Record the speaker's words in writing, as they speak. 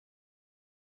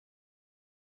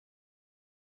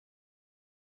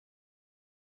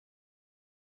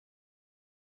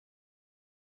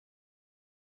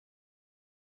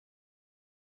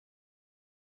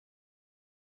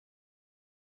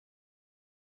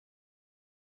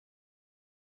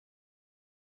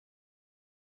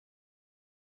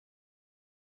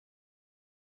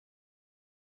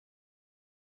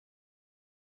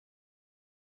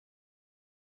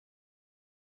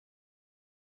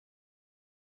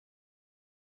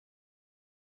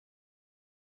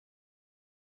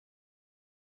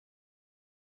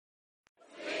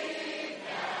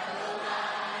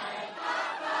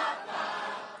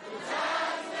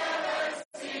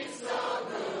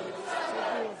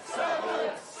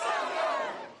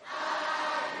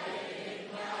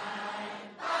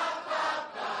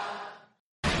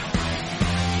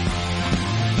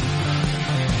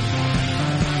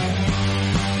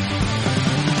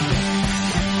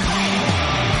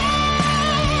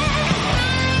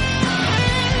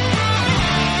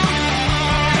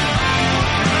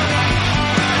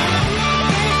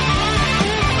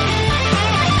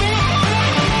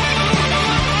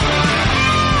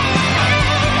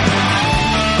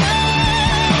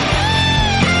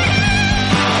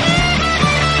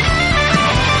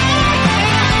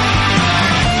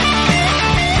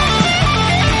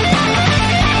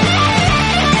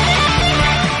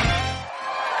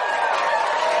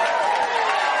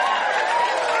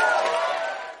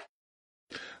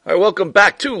All right, welcome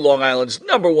back to Long Island's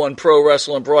 #1 pro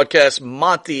wrestling broadcast,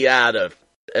 Monte the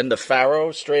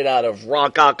Pharaoh, straight out of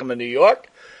Ronkonkoma, New York.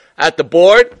 At the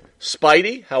board,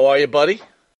 Spidey, how are you, buddy?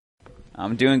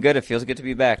 I'm doing good. It feels good to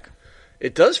be back.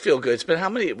 It does feel good. It's been how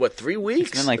many, 3 weeks?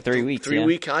 It's been like 3 weeks,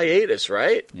 Three-week hiatus,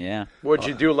 right? Yeah. What'd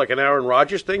you do, like an Aaron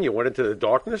Rodgers thing? You went into the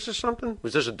darkness or something?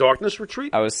 Was this a darkness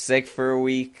retreat? I was sick for a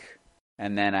week,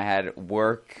 and then I had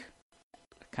work,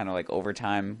 kind of like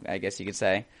overtime, I guess you could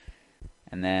say.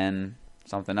 And then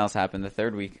something else happened the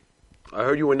third week. I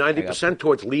heard you were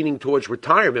 90% leaning towards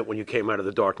retirement when you came out of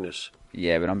the darkness.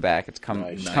 Yeah, but I'm back. It's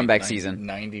comeback season.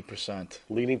 90%.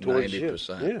 Leaning towards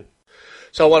 90%. Yeah.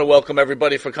 So I want to welcome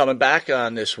everybody for coming back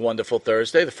on this wonderful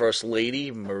Thursday. The First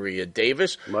Lady, Maria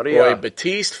Davis, Roy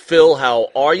Batiste, Phil, how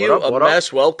are you? What Mess,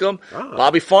 up? welcome.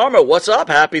 Bobby Farmer, what's up?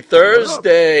 Happy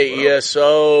Thursday. What up?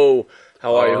 ESO,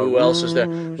 how are you? Who else is there?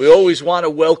 We always want to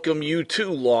welcome you to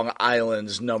Long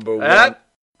Island's #1.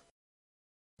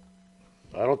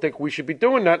 I don't think we should be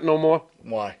doing that no more.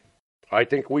 Why? I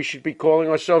think we should be calling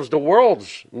ourselves the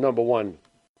world's #1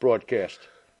 broadcast.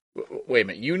 Wait a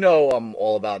minute. You know I'm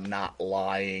all about not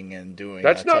lying and doing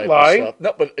That's that not type lying. of stuff.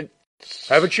 No, but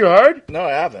Haven't you heard? No,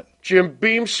 I haven't. Jim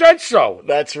Beam said so.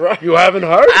 That's right. You haven't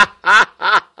heard?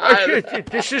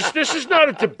 This is not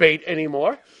a debate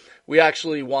anymore. We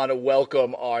actually want to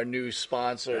welcome our new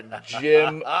sponsor,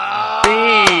 Jim Beam.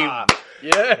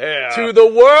 Yeah. To the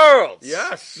world's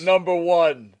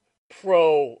 #1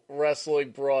 pro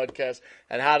wrestling broadcast.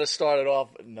 And how to start it off,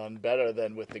 none better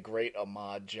than with the great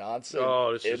Ahmed Johnson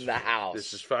in the house.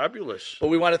 This is fabulous. But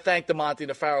we want to thank the Monte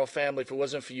The Pharaoh family. If it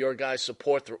wasn't for your guys'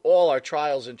 support through all our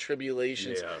trials and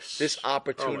tribulations, this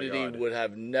opportunity would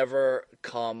have never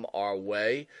come our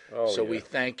way. So we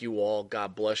thank you all.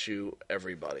 God bless you,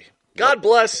 everybody. God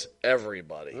bless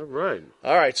everybody.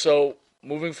 All right, so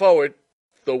moving forward,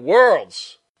 the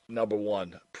world's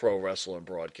 #1 pro wrestling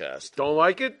broadcast. Don't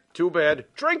like it? Too bad.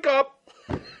 Drink up.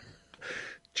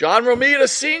 John Romita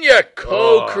Sr.,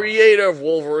 co-creator of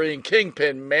Wolverine,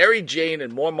 Kingpin, Mary Jane,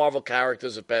 and more Marvel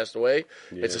characters have passed away.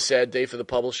 Yeah. It's a sad day for the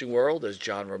publishing world as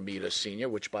John Romita Sr.,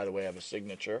 which, by the way, I have a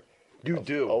signature. You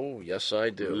do? Oh, yes, I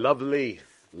do. Lovely.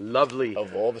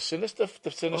 Of all the Sinister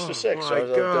Six, or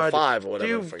the 5, or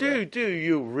whatever. Do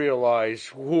you realize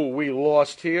who we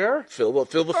lost here? Fill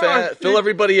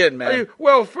everybody in, man.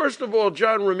 Well, first of all,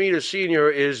 John Romita Sr.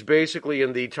 is basically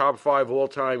in the top 5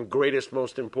 all-time greatest,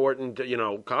 most important,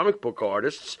 comic book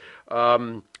artists.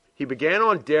 He began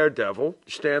on Daredevil.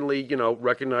 Stan Lee,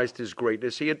 recognized his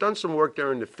greatness. He had done some work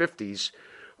there in the 50s.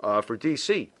 For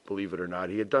DC, believe it or not.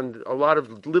 He had done a lot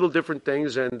of little different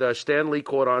things, and Stan Lee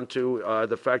caught on to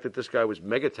the fact that this guy was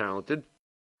mega talented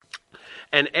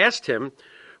and asked him,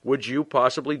 would you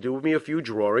possibly do me a few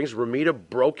drawings? Romita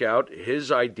broke out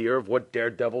his idea of what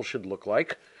Daredevil should look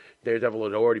like. Daredevil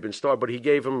had already been started, but he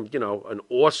gave him, an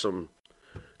awesome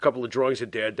couple of drawings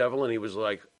of Daredevil, and he was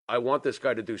like, I want this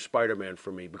guy to do Spider-Man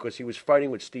for me, because he was fighting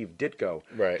with Steve Ditko,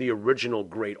 the original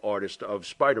great artist of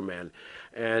Spider-Man.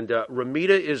 And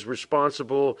Romita is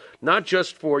responsible not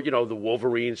just for, the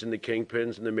Wolverines and the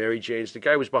Kingpins and the Mary Janes. The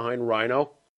guy was behind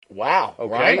Rhino. Wow.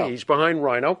 Okay, Rhino. He's behind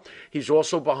Rhino. He's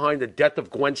also behind the death of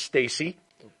Gwen Stacy.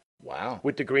 Wow.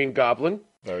 With the Green Goblin.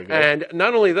 Very good. And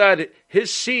not only that, his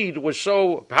seed was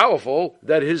so powerful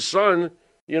that his son,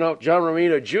 John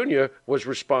Romita Jr., was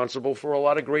responsible for a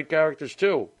lot of great characters,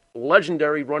 too.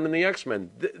 Legendary run in the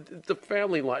X-Men. The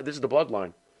family line. This is the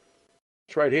bloodline.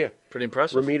 It's right here. Pretty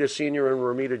impressive. Romita Sr. and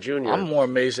Romita Jr. I'm more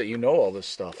amazed that you know all this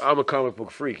stuff. I'm a comic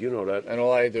book freak. You know that. And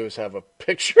all I do is have a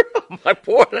picture of my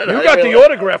board. You got the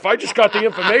autograph. I just got the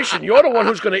information. You're the one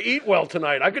who's going to eat well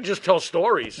tonight. I could just tell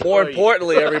stories. More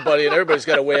importantly, everybody's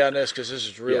got to weigh on this because this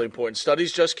is really important.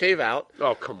 Studies just came out.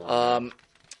 Oh, come on.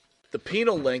 The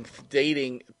penile length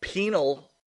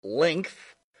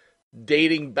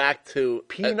dating back to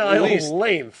penile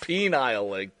length.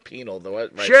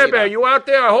 Share you out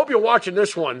there? I hope you're watching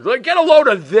this one. Get a load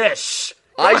of this.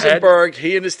 Eisenberg,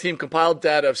 he and his team compiled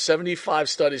data of 75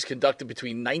 studies conducted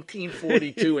between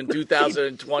 1942 and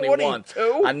 2021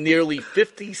 on nearly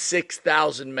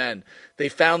 56,000 men. They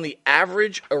found the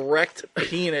average erect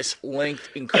penis length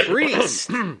increased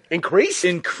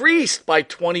by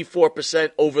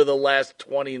 24% over the last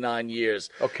 29 years.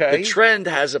 Okay. The trend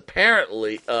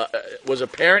was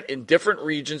apparent in different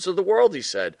regions of the world, he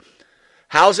said.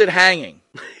 How's it hanging?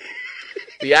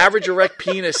 The average erect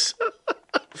penis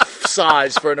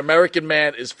size for an American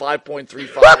man is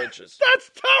 5.35 inches.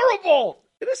 That's terrible.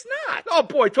 It is not. Oh,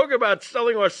 boy, talk about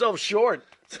selling ourselves short.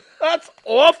 That's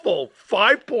awful.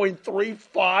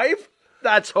 5.35?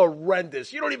 That's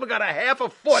horrendous. You don't even got a half a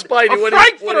foot. Spidey, a what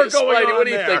Frankfurter going Spidey, on what are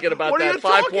you there. thinking about What that? are you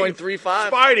talking? 5.35?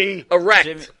 Spidey.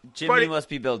 Erect. Jimmy must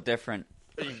be built different.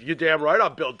 You're damn right.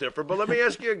 I'm built different. But let me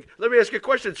ask you a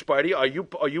question, Spidey. Are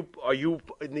you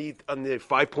in the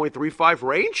 5.35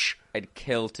 range? I'd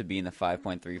kill to be in the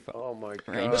 5.35. Oh my god!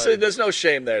 range. Listen, there's no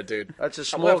shame there, dude. That's a I'm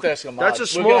small. gonna have to ask Ahmad. That's a We're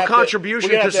small gonna have contribution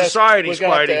we're gonna to have ask- society, we're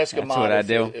gonna have to Spidey. ask That's Ahmad what I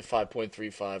do. If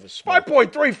 5.35 is small.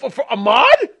 5.3 for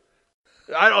Ahmad?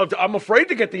 I'm afraid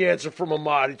to get the answer from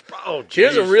Ahmad. Oh,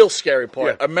 Here's a geez. real scary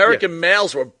part. Yeah, American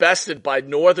males were bested by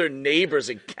northern neighbors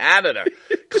in Canada,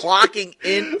 clocking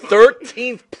in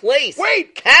 13th place.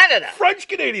 Wait! Canada. French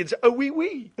Canadians.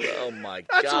 Oui. Oh my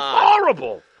That's God.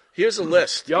 horrible. Here's a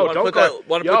list. Yo, Want don't to go.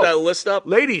 put that list up?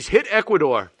 Ladies, hit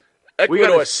Ecuador. Ecuador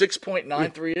gotta-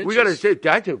 6.93 inches. We got to say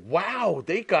that. Wow,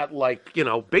 they got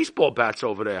baseball bats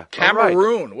over there. All right.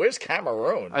 Cameroon. Where's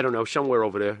Cameroon? I don't know, somewhere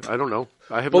over there. I don't know.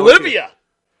 I have Bolivia. No idea.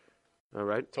 All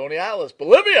right. Tony Alice.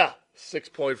 Bolivia.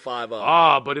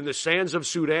 6.50. But in the sands of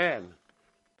Sudan.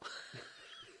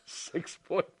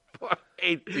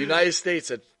 6.48. The United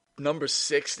States at number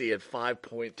 60 at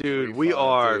 5.3. Dude,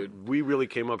 we really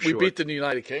came up We short. beat the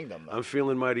United Kingdom, though. I'm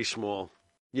feeling mighty small.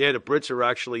 Yeah, the Brits are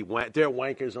actually, their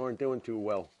wankers aren't doing too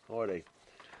well, are they?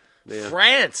 Yeah.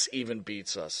 France even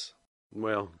beats us.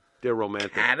 Well, they're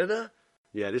romantic. Canada?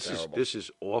 Yeah, this Terrible. is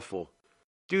awful.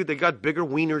 Dude, they got bigger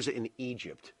wieners in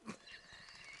Egypt.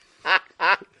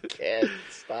 Can't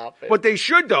stop it. But they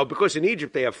should, though, because in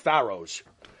Egypt they have pharaohs.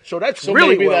 So that's So really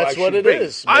maybe where that's I what should it be.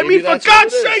 is. I Maybe mean, for that's what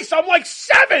God's it is. sakes, I'm like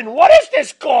 7. What is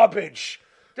this garbage?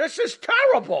 This is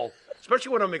terrible.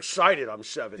 Especially when I'm excited, I'm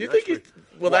 7. Do you think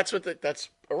that's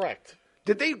erect.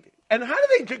 Did they? And how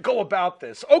do they go about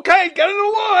this? Okay, get in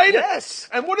the line. Yes.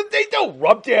 And what did they do?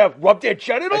 Rub their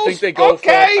genitals? I think they go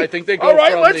okay. from. I think they go All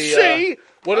right, from let's the. see.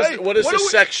 What is Hey, what is what the do we-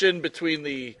 section between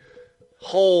the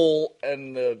hole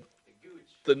and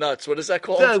the nuts? What is that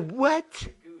called? The what?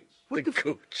 The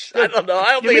gooch. I don't know.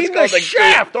 I don't You think mean it's called the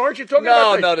shaft? Aren't you talking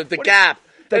No, about the what- gap.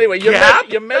 the Anyway, gap?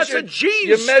 you That's a measured.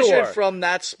 jeans You measured store. from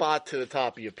that spot to the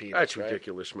top of your penis. That's right?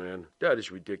 ridiculous, man. That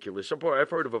is ridiculous. I've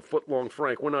heard of a foot-long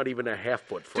Frank. We're not even a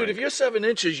half-foot Frank. Dude, if you're 7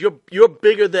 inches, you're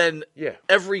bigger than Yeah.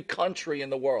 every country in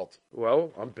the world.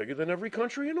 Well, I'm bigger than every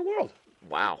country in the world.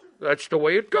 Wow. That's the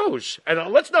way it goes. And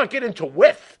let's not get into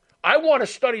width. I want to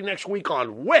study next week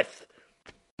on width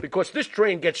because this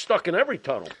train gets stuck in every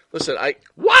tunnel. Listen,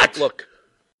 What? Look,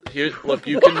 you What?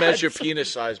 can measure penis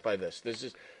size by this.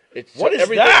 What is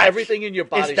everything, that? Everything in your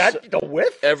body. Is that the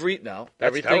width? Everything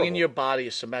in terrible. your body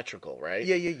is symmetrical, right?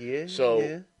 Yeah. So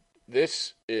yeah.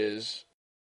 this is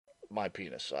my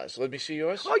penis size. Let me see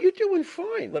yours. Oh, you're doing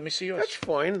fine. Let me see yours. That's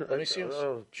fine. Let me see yours.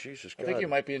 Oh, Jesus God. I think you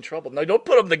might be in trouble. No, don't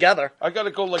put them together. I got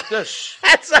to go like this.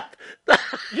 That's not.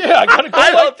 Yeah, I got to go I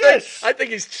like don't think. this. I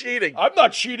think he's cheating. I'm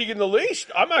not cheating in the least.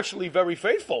 I'm actually very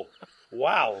faithful.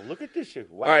 Wow, look at this.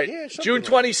 Wow. All right, Yeah, something June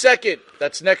like- 22nd.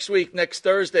 That's next week, next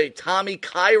Thursday. Tommy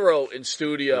Cairo in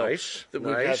studio. Nice, We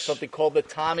have nice. something called the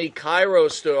Tommy Cairo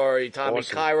story. Tommy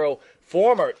Awesome. Cairo,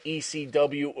 former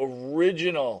ECW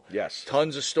original. Yes.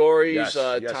 Tons of stories. Yes,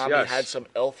 yes, Tommy yes. had some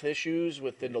health issues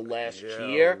within the last Yeah,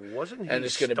 year. wasn't he and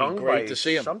it's going to stung be great by to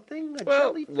see him. something? A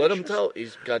Well, jellyfish let him or tell.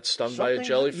 He's got stung by a something?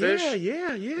 jellyfish.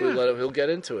 Yeah. We'll let him, he'll get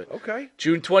into it. Okay.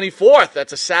 June 24th.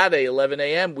 That's a Saturday, 11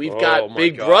 a.m. We've Oh, got my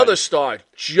Big God. Brother star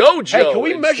JoJo. Hey, can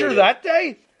we in measure studio. that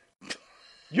day?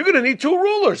 You're going to need 2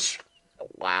 rulers.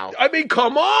 Wow. I mean,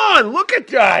 come on. Look at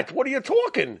that. What are you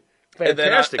talking?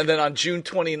 Fantastic. And then on June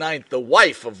 29th, the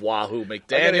wife of Wahoo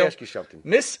McDaniel. I gotta ask you something.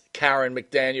 Miss Karen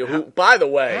McDaniel, who, by the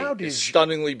way, how did is you-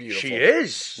 stunningly beautiful. She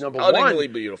is, number Stunningly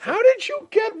one. beautiful. How did you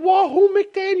get Wahoo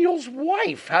McDaniel's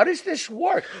wife? How does this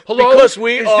work? Hello? Because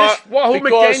we is are this Wahoo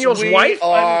because McDaniel's we wife?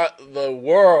 are the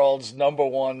world's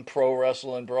 #1 pro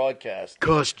wrestling broadcast.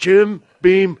 Because Jim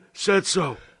Beam said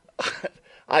so.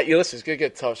 Listen, it's gonna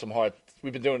get tough. Some hard.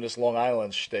 We've been doing this Long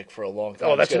Island shtick for a long time.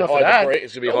 Oh, that's It's gonna enough be of hard that. to break.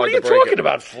 It's gonna be What hard are you to break talking it.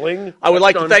 about, Fling? I would That's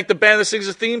like to done. thank the band that sings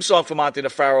the theme song for Monte The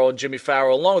Pharaoh and Jimmy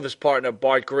Farrow, along with his partner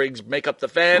Bart Griggs, Make Up the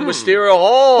Fan, Wisteria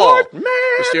Hall. Bart, man!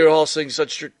 Wisteria Hall sings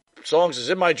such songs as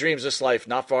In My Dreams, This Life,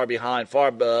 Not Far Behind, Far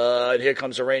But Here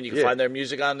Comes the Rain. You can Yeah. find their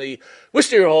music on the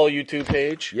Wisteria Hall YouTube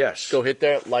page. Yes. Go hit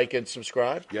there, like and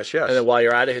subscribe. Yes. And then while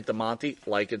you're at it, hit the Monty,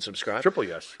 like and subscribe. Triple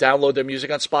yes. Download their music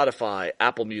on Spotify,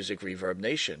 Apple Music, Reverb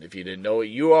Nation. If you didn't know it,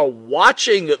 you are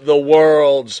watching the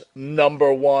world's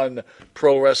 #1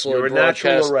 pro wrestling You're a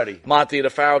natural broadcast. already. Monty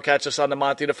The Pharaoh. Catch us on the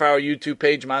Monty The Pharaoh YouTube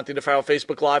page, Monty The Pharaoh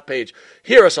Facebook Live page.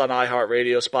 Hear us on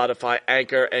iHeartRadio, Spotify,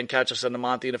 Anchor, and catch us on the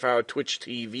Monty The Pharaoh Twitch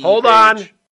TV Hold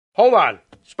page. on,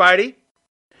 Spidey.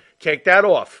 Take that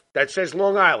off. That says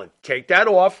Long Island. Take that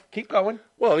off. Keep going.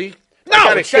 Well,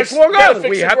 No, it says Long Island.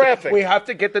 We have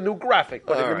to get the new graphic.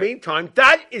 But in the meantime,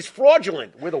 that is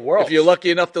fraudulent. We're the world. If you're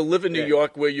lucky enough to live in New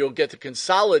York, where you'll get the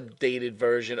consolidated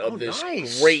version of this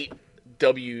great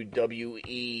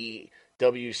WWE,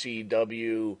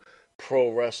 WCW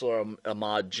pro wrestler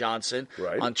Ahmed Johnson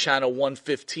on channel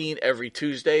 115 every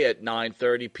Tuesday at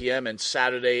 9:30 p.m. and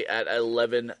Saturday at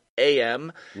 11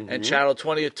 a.m. and channel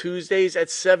 20 at Tuesdays at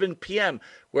 7 p.m.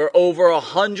 where over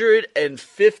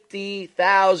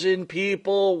 150,000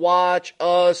 people watch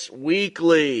us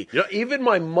weekly. You know, even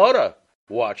my mother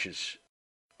watches.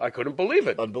 I couldn't believe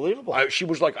it. Unbelievable. She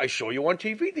was like, I saw you on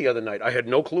TV the other night. I had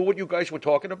no clue what you guys were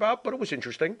talking about, but it was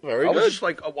interesting. Very good. I was just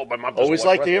like, oh, well, my mom always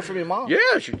like to hear from your mom.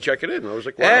 Yeah, she'd check it in. I was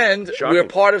like, wow. And shocking. we're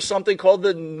part of something called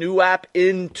the new app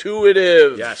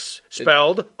Intuitive. Yes,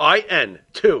 spelled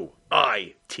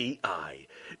IN2ITIVE.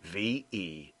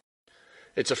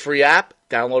 It's a free app.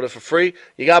 Download it for free.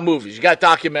 You got movies. You got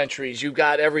documentaries. You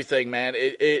got everything, man.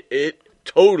 It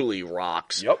totally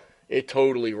rocks. Yep. It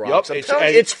totally rocks. Yep. It's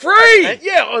free.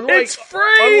 It's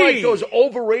free. Unlike those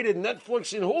overrated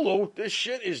Netflix and Hulu, this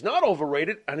shit is not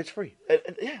overrated, and it's free.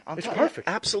 It's perfect.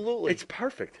 Absolutely. It's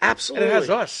perfect. Absolutely. And it has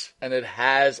us. And it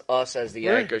has us as the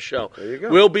anchor show. There you go.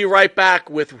 We'll be right back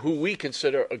with who we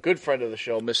consider a good friend of the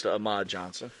show, Mr. Ahmed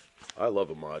Johnson. I love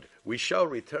Ahmed. We shall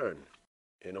return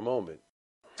in a moment.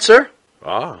 Sir?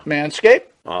 Ah. Manscaped?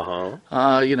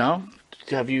 Uh-huh.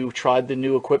 Have you tried the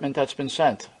new equipment that's been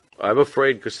sent? I'm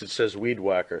afraid because it says weed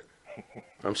whacker.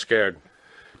 I'm scared.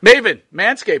 Maven,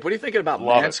 Manscaped, what are you thinking about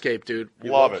Love Manscaped, it. dude?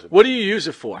 Love it. What do you use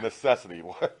it for? Necessity.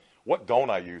 What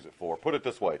don't I use it for? Put it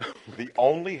this way. The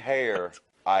only hair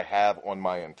I have on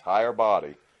my entire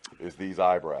body is these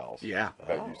eyebrows. Yeah.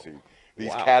 That you see.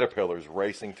 These caterpillars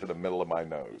racing to the middle of my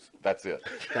nose. That's it.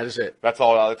 That is it. That's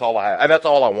all I have. And that's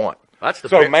all I want. That's the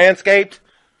So Manscaped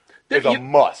is a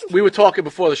must. We were talking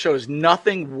before the show. There's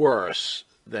nothing worse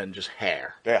than just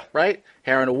hair. Yeah. Right?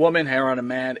 Hair on a woman, hair on a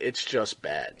man. It's just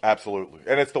bad. Absolutely.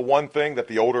 And it's the one thing that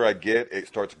the older I get, it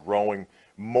starts growing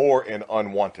more in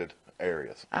unwanted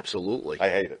areas. Absolutely. I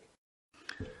hate it.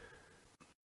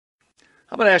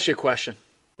 I'm going to ask you a question.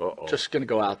 Uh-oh. Just going to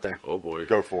go out there. Oh, boy.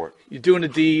 Go for it. You're doing a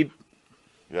deed.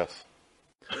 Yes.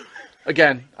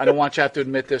 Again, I don't want you to have to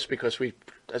admit this because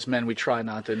as men, we try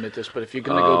not to admit this. But if you're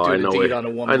going to go do a deed on a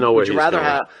woman, would you rather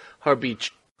have her be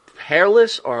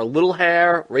hairless or a little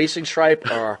hair, racing stripe,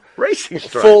 or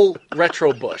full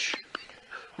retro bush?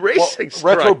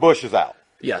 Retro bush is out.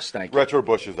 Yes, thank you. Retro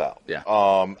bush is out. Yeah.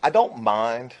 I don't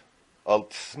mind a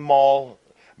small,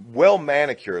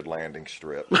 well-manicured landing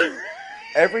strip.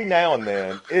 Every now and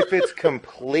then, if it's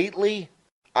completely,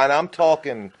 and I'm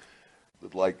talking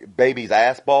like baby's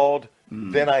ass bald,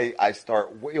 then I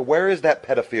start, where is that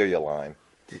pedophilia line?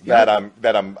 I don't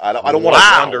want to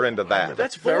wander into that.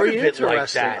 That's very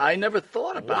interesting. I never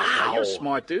thought about that. You're a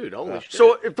smart dude. Holy shit.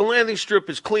 So if the landing strip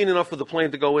is clean enough for the plane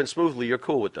to go in smoothly, you're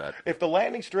cool with that? If the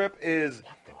landing strip has,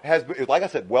 like I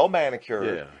said, well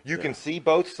manicured, you can see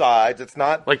both sides. It's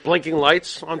not like blinking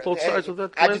lights on both sides of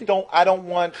that. I don't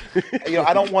want,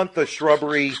 I don't want the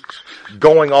shrubbery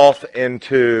going off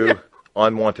into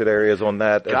unwanted areas on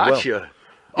that. Gotcha. As well.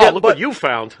 Oh, look what you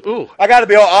found. Ooh. I got to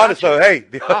be all honest though. Hey,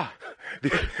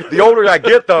 the older I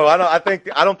get though, I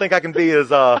don't think I can be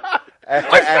as I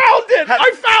found it.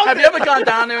 Have you ever gone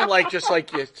down there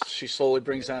and she slowly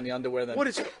brings down the underwear? Then what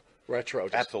is it? Retro?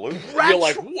 Absolutely. You're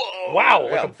like, whoa! Wow!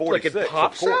 Yeah, like it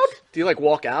pops out. Do you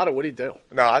walk out or what do you do?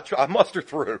 No, I muster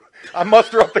through. I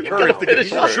muster up the courage to get He's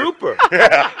through. a trooper.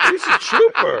 Yeah, he's a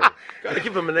trooper. Got to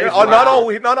give him an A. Not all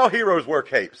heroes wear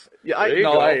capes. Yeah, I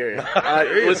hear you.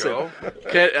 Listen,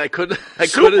 I couldn't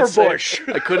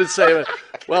say it.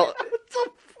 Well,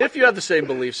 if you have the same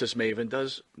beliefs as Maven,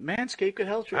 does Manscaped could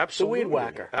help you? Absolutely. The weed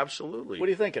whacker. Absolutely. What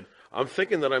are you thinking? I'm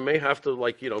thinking that I may have to,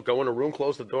 go in a room,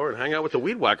 close the door, and hang out with the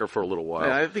weed whacker for a little while.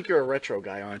 Yeah, I think you're a retro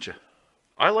guy, aren't you?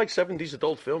 I like 70s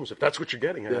adult films, if that's what you're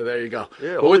getting at. Yeah, there you go.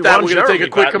 Yeah, but with that, Ron we're going to take a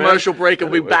Jeremy, quick Batman. commercial break, and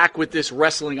we'll be back with this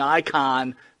wrestling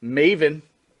icon, Maven.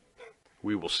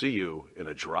 We will see you in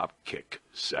a drop kick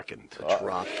second.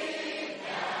 Drop.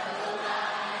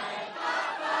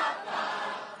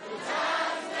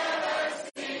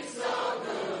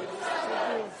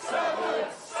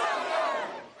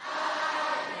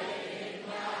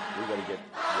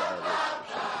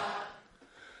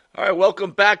 All right,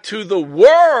 welcome back to the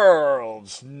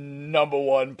world's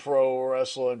 #1 pro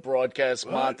wrestling broadcast,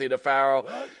 Monte The Pharaoh.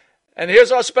 And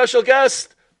here's our special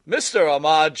guest, Mr.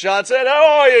 Ahmed Johnson.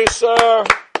 How are you, sir?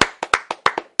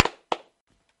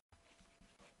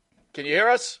 Can you hear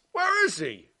us? Where is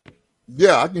he?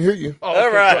 Yeah, I can hear you. Oh, All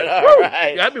okay, right, great. all Woo!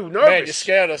 right. You had me nervous. Man, you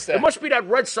scared us there. It must be that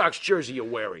Red Sox jersey you're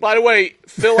wearing. By the way,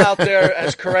 Phil out there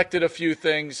has corrected a few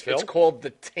things. Phil? It's called the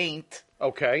taint.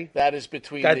 Okay. That is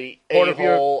between That the part of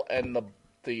your- a-hole and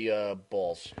the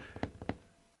balls.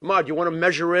 Ahmad, you want to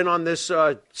measure in on this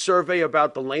survey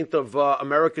about the length of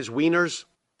America's wieners?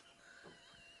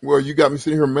 Well, you got me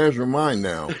sitting here measuring mine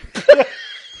now.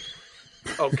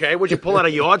 Okay. Would you pull out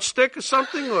a yardstick or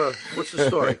something, or what's the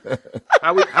story?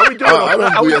 How we doing? I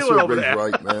don't how we believe that doing over survey's there?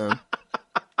 right, man.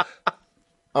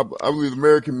 I believe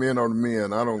American men are the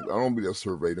men. I don't believe that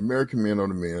survey. The American men are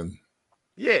the men.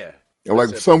 Yeah. And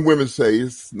like some women say,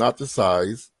 it's not the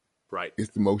size, Right.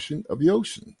 it's the motion of the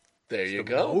ocean. There you The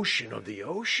go. motion of the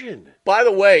ocean. By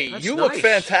the way, That's you look nice.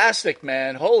 fantastic,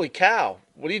 man. Holy cow.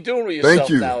 What are you doing with Thank yourself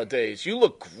you. nowadays? You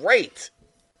look great.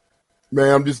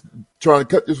 Man, I'm just trying to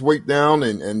cut this weight down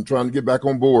and trying to get back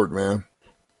on board, man.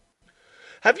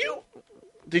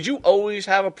 Did you always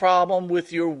have a problem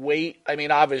with your weight? I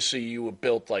mean, obviously you were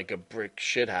built like a brick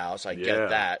shithouse. I Yeah. get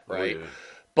that, Oh, right? yeah.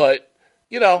 But,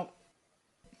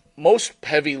 most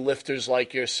heavy lifters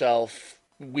like yourself,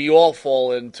 we all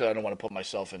fall into, I don't want to put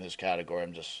myself in this category,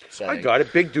 I'm just saying. I got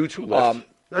it. Big dudes who lift.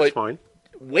 That's but- fine.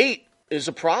 Weight is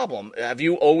a problem. Have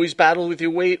you always battled with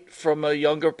your weight from a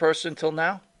younger person till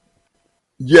now?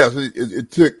 Yes, it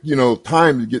took,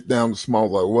 time to get down to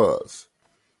small as I was.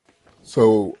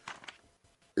 So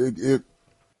it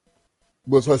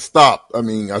was, I stopped. I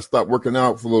mean, I stopped working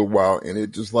out for a little while and it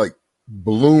just like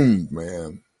ballooned,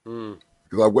 man.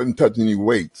 Because I wasn't touching any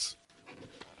weights.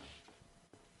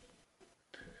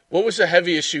 What was the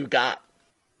heaviest you got?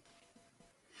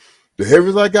 The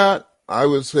heaviest I got, I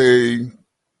would say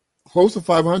close to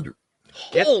 500.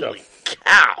 Get the Holy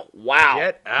cow. Wow.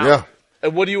 Get out. Yeah.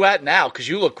 And what are you at now? Because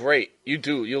you look great. You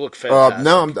do. You look fantastic.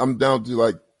 Now I'm down to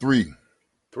like 3.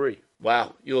 3.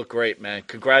 Wow. You look great, man.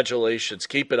 Congratulations.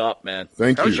 Keep it up, man.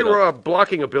 Thank How's you. your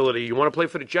blocking ability? You want to play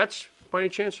for the Jets by any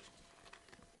chance?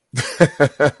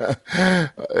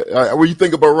 What do you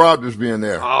think about Rodgers being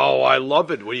there? Oh, I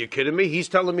love it. Were you kidding me? He's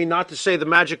telling me not to say the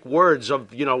magic words of,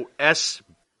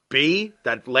 SB,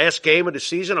 that last game of the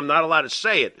season. I'm not allowed to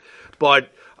say it.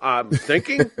 But I'm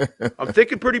thinking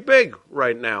pretty big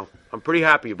right now. I'm pretty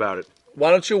happy about it.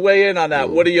 Why don't you weigh in on that?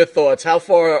 What are your thoughts? How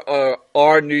far are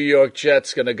our New York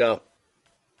Jets going to go?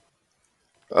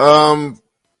 I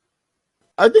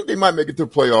think they might make it to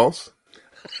the playoffs.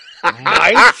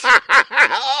 Might?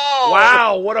 Oh!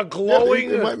 Wow, what a Yeah, glowing.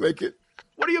 they might make it.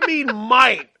 What do you mean,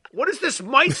 might? What is this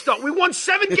might stuff? We won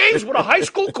 7 games with a high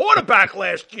school quarterback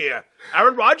last year.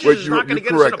 Aaron Rodgers But is not going to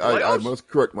get correct. us in the I playoffs. must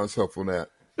correct myself on that.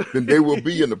 Then they will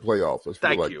be in the playoffs. Let's put it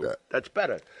Thank like you. that. That's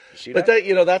better. You see But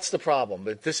that? that's the problem.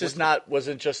 But this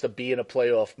wasn't just a be in a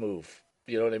playoff move.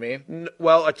 You know what I mean?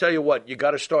 Well, I tell you what, you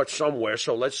got to start somewhere.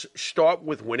 So let's start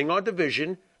with winning our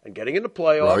division and getting in the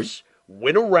playoffs,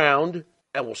 win a round,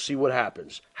 and we'll see what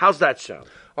happens. How's that sound?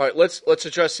 All right, let's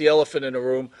address the elephant in the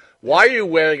room. Why are you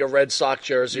wearing a Red Sox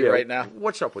jersey right now?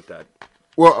 What's up with that?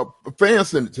 Well, a fan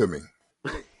sent it to me.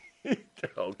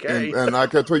 Okay. And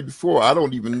like I told you before, I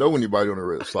don't even know anybody on the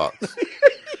Red Sox.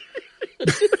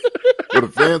 But a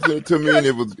fan sent it to me, and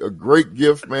it was a great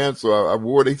gift, man. So I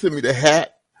wore it. They sent me the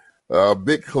hat, a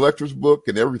big collector's book,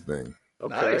 and everything.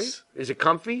 Okay. Nice. Is it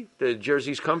comfy? The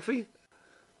jersey's comfy?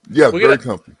 Yeah, We're very gonna-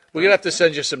 comfy. We're gonna have to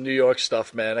send you some New York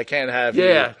stuff, man. I can't have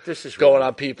Yeah, you this is going right.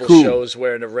 on people's Cool. shows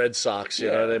wearing the Red Sox.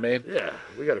 You know what I mean? Yeah,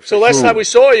 we got to. So last Cool. time we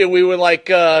saw you, we were like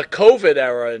COVID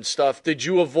era and stuff. Did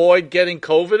you avoid getting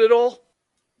COVID at all?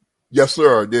 Yes,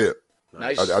 sir, I did.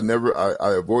 Nice.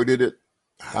 I avoided it.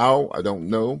 How? I don't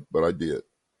know, but I did.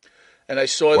 And I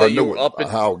saw Well, that I you know were up in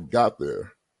how it got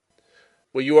there.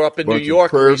 you were up in New Bunch of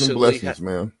York prayers and recently. blessings,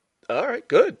 man. All right,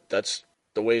 good. That's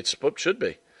the way it should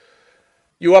be.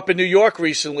 You were up in New York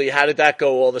recently. How did that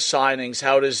go? All the signings.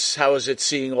 How is it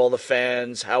seeing all the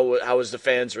fans? How is the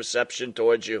fans' reception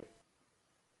towards you?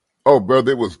 Oh,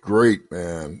 brother, it was great,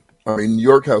 man. I mean, New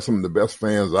York has some of the best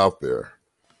fans out there,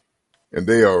 and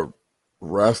they are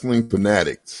wrestling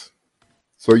fanatics.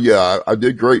 So yeah, I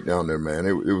did great down there, man.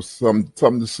 It was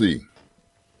something to see.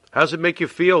 How's it make you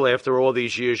feel after all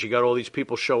these years? You got all these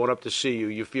people showing up to see you.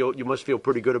 You must feel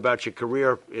pretty good about your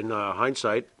career in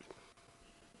hindsight.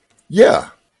 Yeah,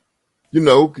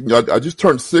 I just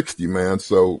turned 60, man.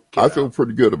 So I feel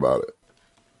pretty good about it.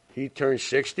 He turned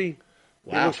 60. He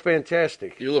Wow. looks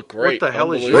fantastic. You look great. What the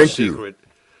hell is your Thank you. secret?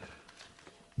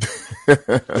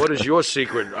 What is your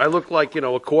secret? I look like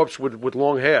a corpse with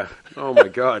long hair. Oh my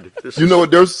God! You know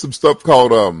what? There's some stuff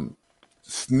called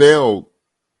snail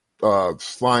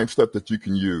slime stuff that you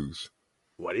can use,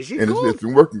 what is it and called? it's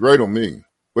been working great on me.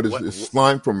 But it's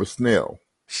slime from a snail.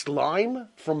 Slime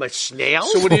from a snail?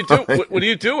 So what do you do? What do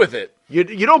you do with it?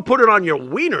 You don't put it on your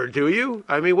wiener, do you?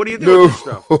 I mean, what do you do with this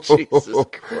stuff? Jesus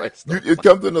Christ! It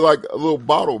comes in like a little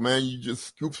bottle, man. You just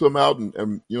scoop some out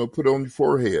and put it on your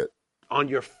forehead. On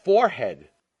your forehead?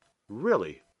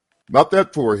 Really? Not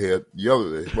that forehead. The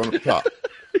other, one on the top.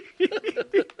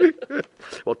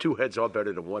 Well, two heads are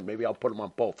better than one. Maybe I'll put them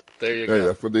on both. There you go.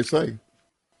 That's what they say.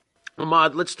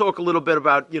 Ahmad, let's talk a little bit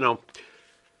about,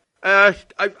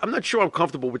 I'm not sure I'm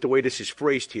comfortable with the way this is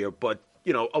phrased here, but,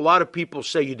 a lot of people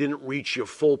say you didn't reach your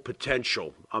full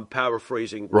potential. I'm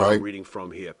paraphrasing what I'm reading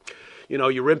from here.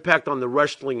 Your impact on the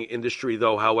wrestling industry,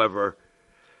 though, however,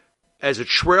 as a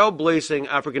trailblazing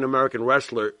African-American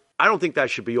wrestler, I don't think that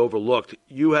should be overlooked.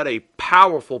 You had a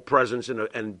powerful presence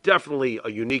and definitely a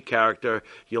unique character.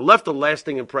 You left a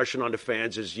lasting impression on the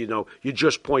fans, as you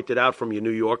just pointed out from your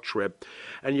New York trip.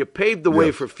 And you paved the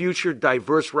way for future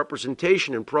diverse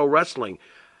representation in pro wrestling.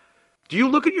 Do you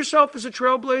look at yourself as a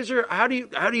trailblazer? How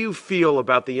do you feel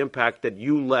about the impact that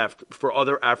you left for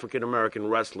other African-American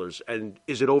wrestlers? And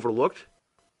is it overlooked?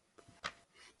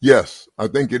 Yes, I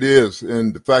think it is.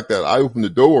 And the fact that I opened the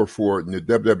door for it in the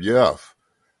WWF,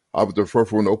 I was the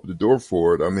first one to open the door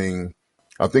for it. I mean,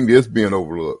 I think it is being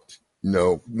overlooked.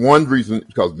 One reason is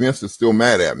because Vince is still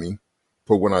mad at me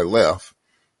for when I left.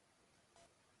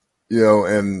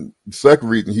 And the second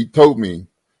reason, he told me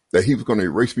that he was going to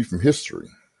erase me from history.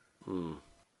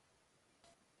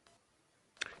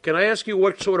 Can I ask you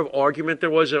what sort of argument there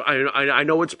was? I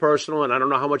know it's personal, and I don't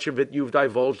know how much of it you've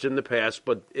divulged in the past,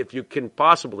 but if you can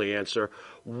possibly answer,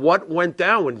 what went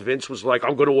down when Vince was like,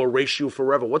 I'm going to erase you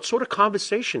forever? What sort of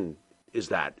conversation is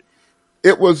that?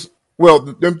 It was,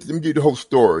 let me give you the whole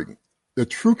story. The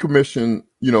True Commission,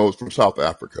 is from South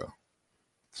Africa,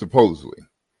 supposedly.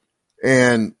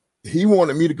 And he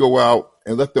wanted me to go out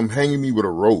and let them hang me with a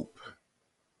rope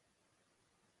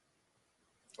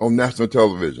on national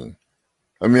television.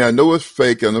 I mean, I know it's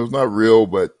fake, I know it's not real,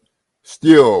 but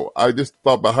still, I just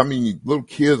thought about how many little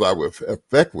kids I would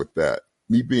affect with that,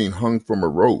 me being hung from a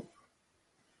rope.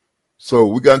 So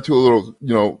we got into a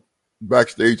little,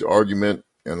 backstage argument,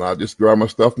 and I just grabbed my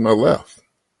stuff and I left.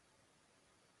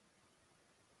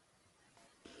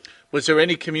 Was there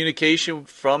any communication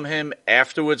from him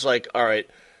afterwards, like, all right,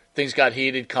 things got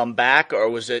heated, come back, or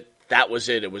was it,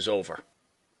 it was over?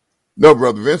 No,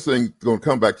 brother, Vince ain't going to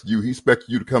come back to you. He expects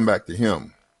you to come back to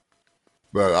him.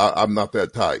 But I'm not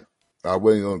that type. I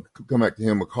wasn't going to come back to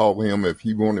him or call him. If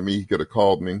he wanted me, he could have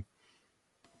called me.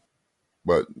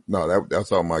 But no,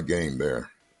 that's all my game there.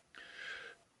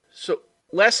 So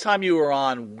last time you were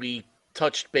on, we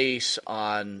touched base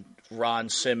on Ron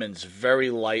Simmons very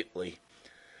lightly.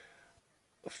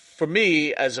 For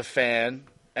me, as a fan,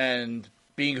 and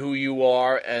being who you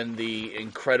are and the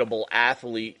incredible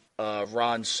athlete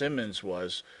Ron Simmons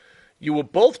was, you were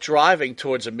both driving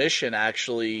towards a mission,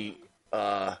 actually,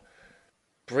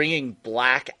 bringing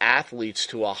black athletes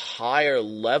to a higher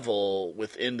level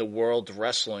within the World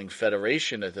Wrestling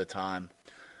Federation at the time.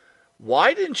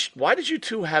 Why did you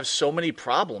two have so many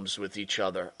problems with each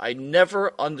other? I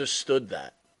never understood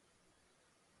that.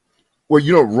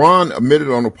 Well, Ron admitted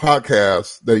on a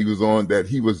podcast that he was on that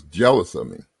he was jealous of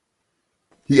me.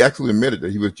 He actually admitted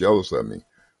that he was jealous of me.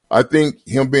 I think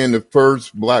him being the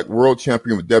first black world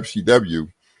champion with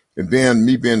WCW, and then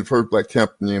me being the first black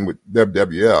champion with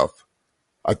WWF,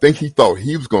 I think he thought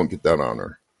he was going to get that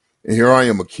honor. And here I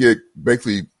am, a kid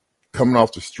basically coming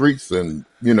off the streets and,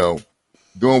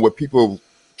 doing what people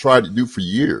tried to do for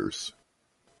years.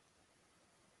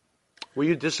 Were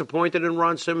you disappointed in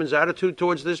Ron Simmons' attitude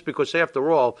towards this? Because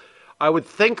after all, I would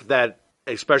think that,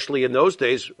 especially in those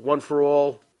days, one for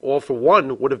all for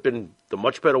one would have been the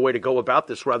much better way to go about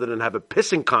this rather than have a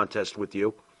pissing contest with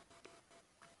you.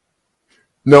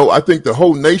 No, I think the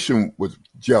whole nation was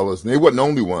jealous, and they wasn't the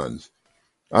only ones.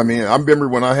 I mean, I remember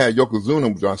when I had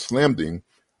Yokozuna, when I slammed him,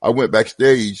 I went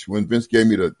backstage when Vince gave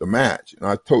me the match, and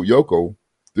I told Yoko,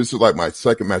 this is like my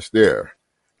second match there.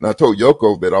 And I told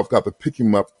Yoko that I've got to pick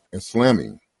him up and slam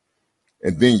him.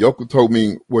 And then Yoko told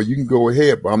me, well, you can go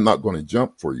ahead, but I'm not going to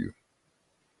jump for you.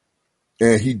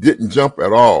 And he didn't jump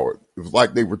at all. It was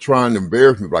like they were trying to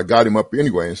embarrass me, but I got him up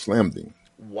anyway and slammed him.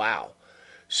 Wow.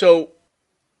 So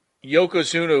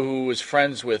Yokozuna, who was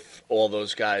friends with all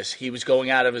those guys, he was going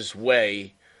out of his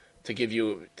way to give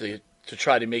you to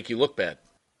try to make you look bad.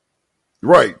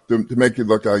 Right, to make it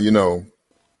look,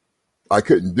 I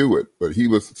couldn't do it, but he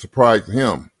was surprised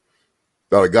him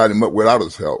that I got him up without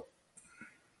his help.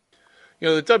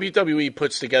 The WWE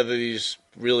puts together these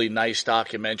really nice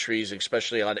documentaries,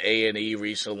 especially on A&E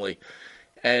recently.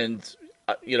 And,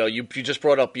 you just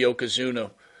brought up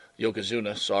Yokozuna,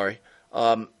 sorry.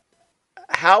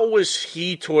 How was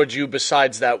he towards you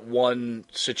besides that one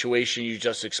situation you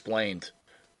just explained?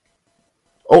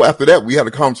 Oh, after that, we had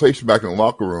a conversation back in the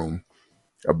locker room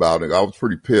about it. I was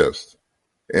pretty pissed.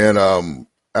 And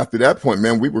after that point,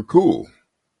 man, we were cool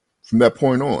from that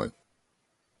point on.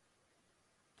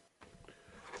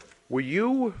 Were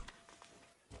you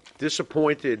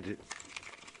disappointed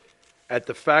at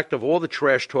the fact of all the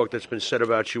trash talk that's been said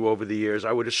about you over the years?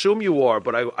 I would assume you are,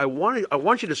 but I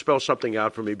want you to spell something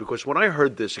out for me, because when I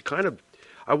heard this,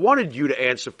 I wanted you to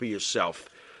answer for yourself.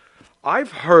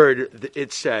 I've heard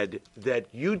it said that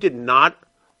you did not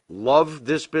love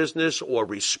this business or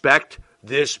respect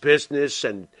this business,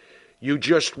 and you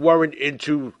just weren't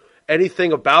into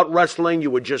anything about wrestling.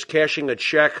 You were just cashing a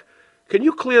check. Can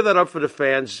you clear that up for the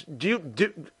fans?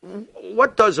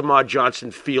 What does Ahmed Johnson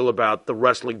feel about the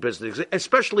wrestling business,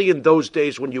 especially in those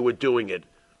days when you were doing it?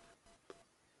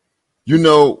 You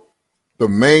know, the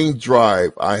main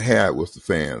drive I had was the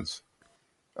fans.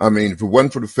 I mean, if it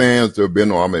wasn't for the fans, there would have been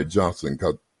no Ahmed Johnson,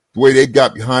 because the way they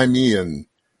got behind me and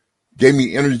gave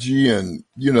me energy and,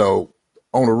 you know,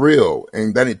 on the real,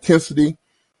 and that intensity,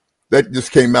 that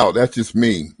just came out. That's just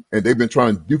me. And they've been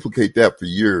trying to duplicate that for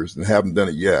years and haven't done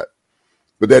it yet.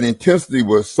 But that intensity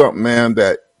was something, man,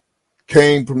 that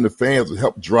came from the fans that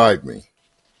helped drive me.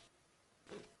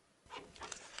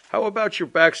 How about your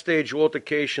backstage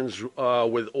altercations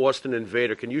with Austin and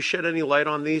Vader? Can you shed any light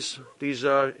on these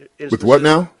instances? With what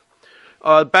now?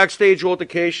 Backstage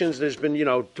altercations. There's been,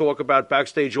 talk about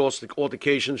backstage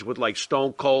altercations with like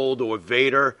Stone Cold or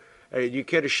Vader. You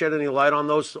care to shed any light on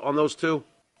those two?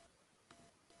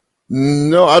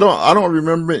 No, I don't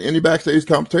remember any backstage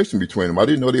competition between them. I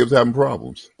didn't know they was having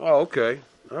problems. Oh, okay.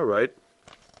 All right.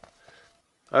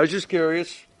 I was just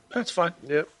curious. That's fine.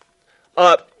 Yep.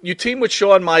 You teamed with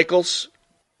Shawn Michaels,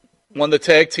 won the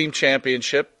tag team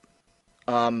championship.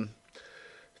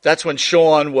 That's when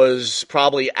Shawn was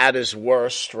probably at his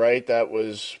worst, right? That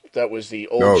was the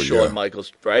old Shawn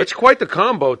Michaels, right? It's quite the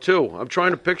combo too. I'm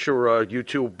trying to picture you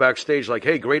two backstage, like,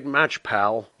 "Hey, great match,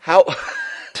 pal."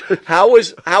 How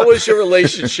was your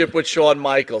relationship with Shawn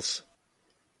Michaels?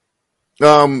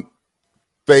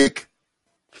 Fake.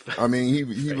 I mean, he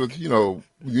was, when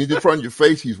he's in front of your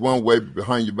face, he's one way, but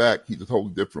behind your back, he's a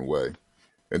totally different way.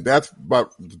 And that's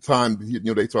about the time,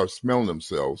 they started smelling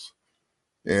themselves.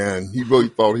 And he really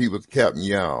thought he was Captain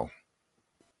Yao.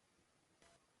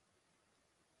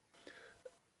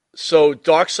 So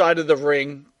Dark Side of the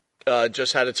Ring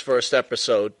just had its first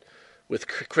episode with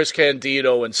Chris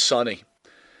Candido and Sonny.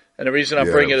 And the reason I'm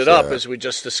bringing it up is we're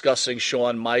just discussing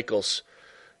Shawn Michaels.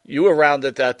 You were around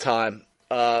at that time.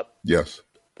 Yes.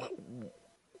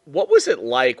 What was it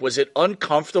like? Was it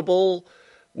uncomfortable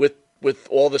with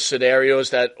all the scenarios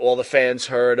that all the fans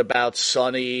heard about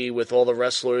Sonny, with all the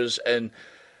wrestlers? And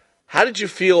how did you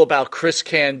feel about Chris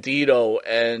Candido?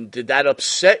 And did that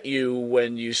upset you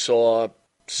when you saw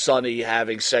Sonny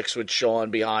having sex with Shawn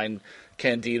behind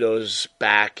Candido's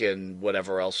back and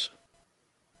whatever else?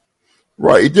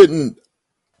 Right. It didn't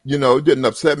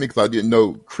upset me because I didn't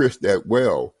know Chris that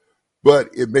well.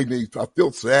 But it made me, I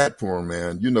feel sad for him,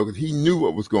 man, because he knew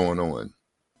what was going on.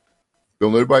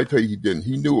 Don't let everybody tell you he didn't.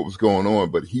 He knew what was going on,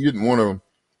 but he didn't want to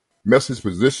mess his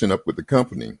position up with the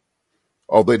company.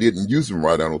 Although they didn't use him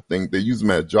right, I don't think. They used him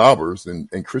as jobbers, and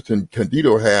Christian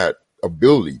Candido had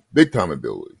ability, big-time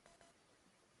ability.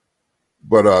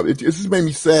 But it just made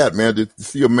me sad, man, to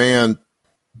see a man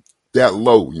that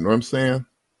low, you know what I'm saying?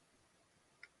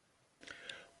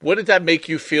 What did that make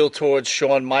you feel towards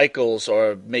Shawn Michaels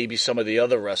or maybe some of the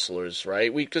other wrestlers,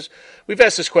 right? Because we've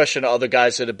asked this question to other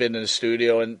guys that have been in the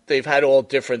studio, and they've had all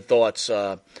different thoughts.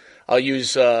 I'll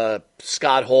use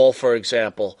Scott Hall, for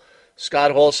example. Scott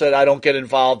Hall said, "I don't get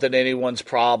involved in anyone's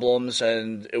problems,"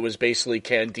 and it was basically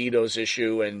Candido's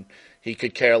issue, and he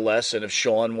could care less, and if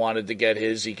Shawn wanted to get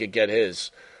his, he could get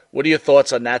his. What are your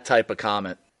thoughts on that type of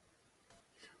comment?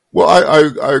 Well,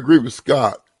 I agree with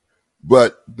Scott,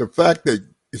 but the fact that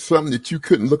it's something that you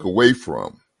couldn't look away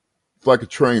from. It's like a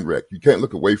train wreck. You can't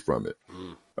look away from it.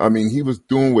 I mean, he was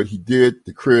doing what he did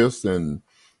to Chris, and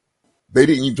they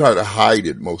didn't even try to hide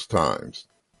it most times.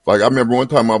 Like, I remember one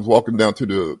time I was walking down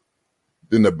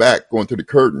in the back, going to the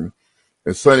curtain,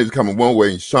 and Sonny's coming one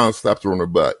way, and Shawn slaps her on her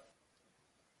butt.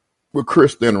 With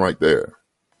Chris standing right there.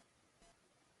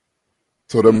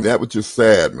 So that was just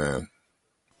sad, man.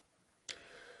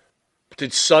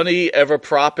 Did Sonny ever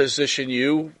proposition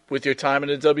you with your time in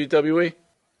the WWE?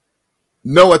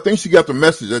 No, I think she got the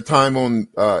message that time on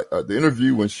the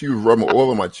interview when she was rubbing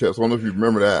oil on my chest. I don't know if you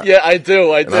remember that. Yeah, I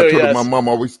do. And I told her my mom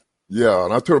always,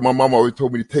 and I told her my mom always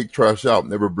told me to take trash out,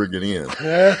 never bring it in.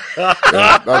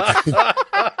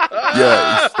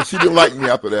 She didn't like me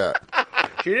after that.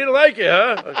 She didn't like it,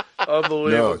 huh? No,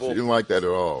 Unbelievable. she didn't like that at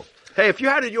all. Hey, if you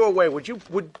had it your way, would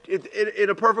in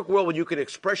a perfect world when you could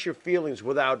express your feelings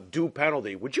without due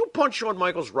penalty, would you punch Shawn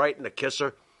Michaels right in the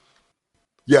kisser?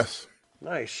 Yes.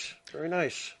 Nice, very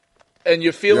nice. And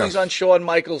your feelings Yes. on Shawn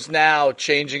Michaels now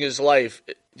changing his life,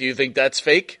 do you think that's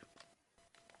fake?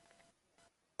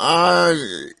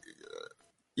 It's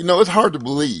hard to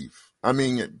believe. I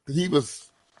mean, he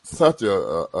was such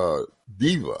a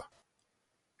diva.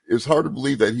 It's hard to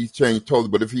believe that he's changed totally.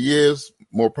 But if he is,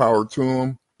 more power to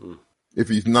him. If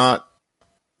he's not,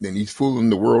 then he's fooling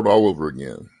the world all over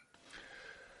again.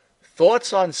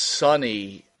 Thoughts on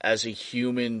Sunny as a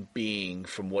human being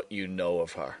from what you know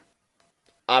of her?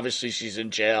 Obviously, she's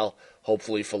in jail,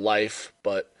 hopefully for life,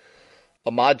 but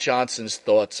Ahmad Johnson's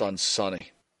thoughts on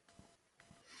Sunny.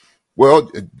 Well,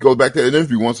 it goes back to that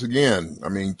interview once again. I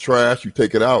mean, trash, you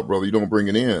take it out, brother. You don't bring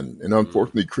it in. And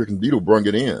unfortunately, Crick and Dito brought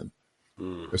it in.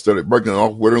 Instead of breaking it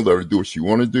off with her, let her do what she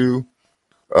want to do.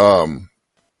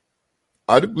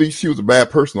 I believe she was a bad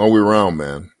person all the way around,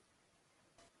 man.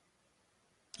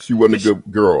 She wasn't a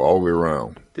good girl all the way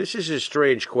around. This is a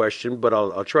strange question, but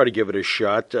I'll try to give it a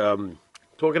shot.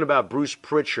 Talking about Bruce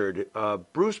Pritchard.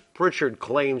 Bruce Pritchard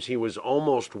claims he was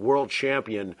almost world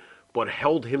champion, but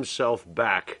held himself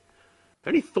back.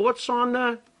 Any thoughts on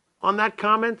that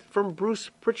comment from Bruce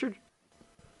Pritchard?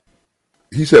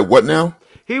 He said what now?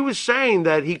 He was saying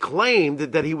that he claimed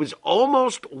that he was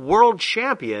almost world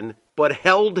champion, but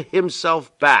held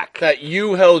himself back. That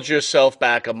you held yourself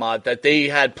back, Ahmad, that they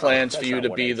had plans for you to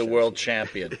be the world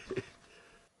champion.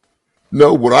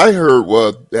 No, what I heard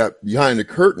was that behind the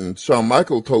curtain, Shawn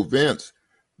Michaels told Vince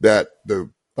that the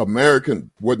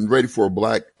American wasn't ready for a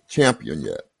black champion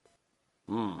yet.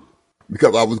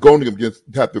 Because I was going to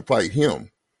have to fight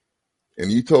him. And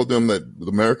he told them that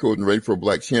America wasn't ready for a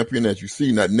black champion, as you see,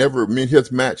 and that never meant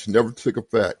his match never took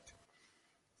effect.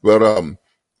 But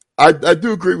I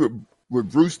do agree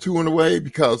with Bruce too in a way,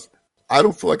 because I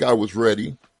don't feel like I was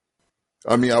ready.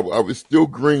 I mean, I was still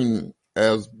green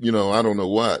as, I don't know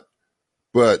what.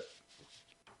 But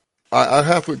I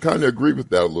have to kind of agree with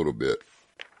that a little bit.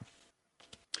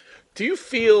 Do you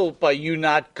feel by you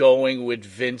not going with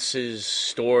Vince's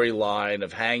storyline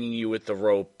of hanging you with the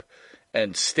rope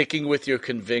and sticking with your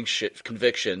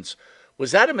convictions,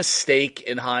 was that a mistake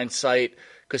in hindsight?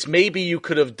 Because maybe you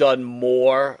could have done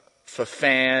more for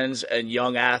fans and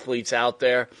young athletes out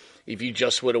there if you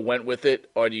just would have went with it,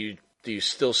 or do you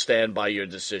still stand by your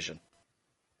decision?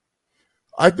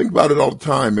 I think about it all the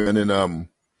time, man, and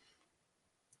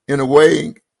in a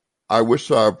way, I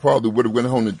wish I probably would have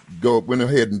went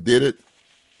ahead and did it,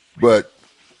 but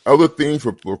other things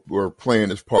were playing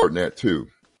this part in that too.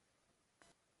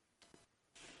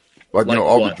 Like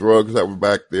all what? the drugs that were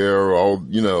back there, all,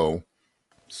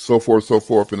 so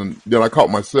forth. And then I caught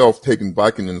myself taking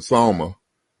Vicodin and Sama,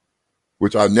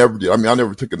 which I never did. I mean, I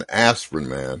never took an aspirin,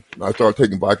 man. I started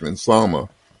taking Vicodin and Sama,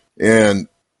 and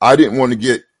I didn't want to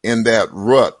get in that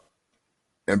rut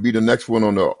and be the next one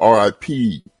on the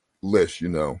RIP list,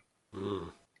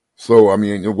 So, I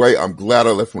mean, in a way, I'm glad I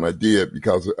left when I did,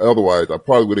 because otherwise I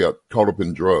probably would have got caught up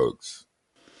in drugs.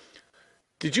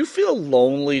 Did you feel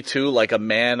lonely, too, like a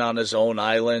man on his own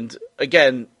island?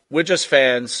 Again, we're just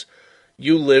fans.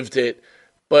 You lived it.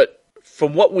 But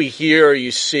from what we hear or you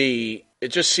see, it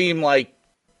just seemed like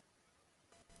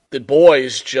the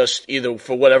boys just either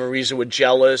for whatever reason were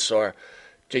jealous or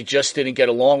they just didn't get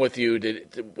along with you.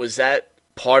 Was that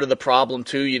part of the problem,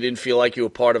 too? You didn't feel like you were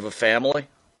part of a family?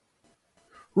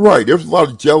 Right. There was a lot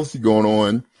of jealousy going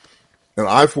on. And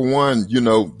I, for one,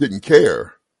 didn't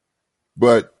care.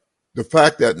 But the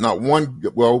fact that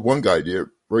one guy did,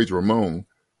 Razor Ramon,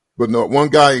 but not one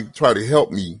guy tried to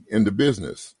help me in the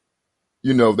business.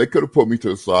 They could have put me to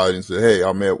the side and said, hey,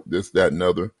 I'm at this, that, and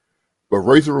other. But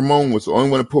Razor Ramon was the only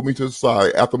one that put me to the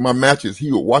side. After my matches,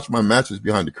 he would watch my matches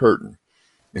behind the curtain.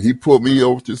 And he pulled me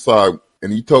over to the side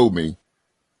and he told me,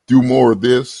 do more of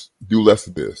this, do less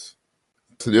of this.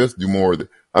 To this, do more of this.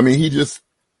 I mean, he just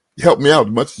helped me out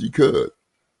as much as he could.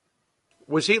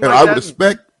 Was he and like I that? would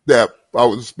expect that,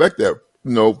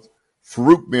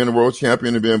 Farouk being a world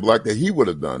champion and being black, that he would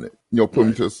have done it, put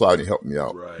me to the side and help me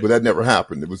out. Right. But that never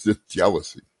happened. It was just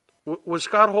jealousy. Was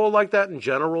Scott Hall like that in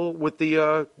general with the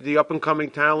up and coming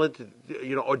talent,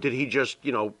 or did he just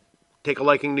take a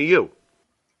liking to you?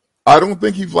 I don't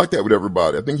think he's like that with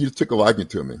everybody. I think he just took a liking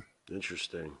to me.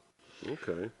 Interesting.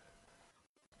 Okay.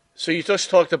 So you just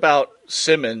talked about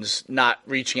Simmons not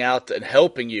reaching out and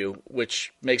helping you,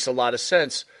 which makes a lot of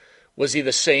sense. Was he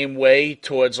the same way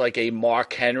towards like a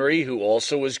Mark Henry, who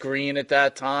also was green at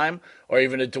that time, or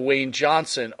even a Dwayne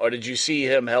Johnson, or did you see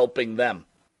him helping them?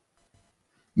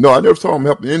 No, I never saw him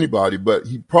helping anybody, but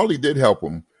he probably did help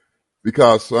them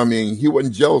because, I mean, he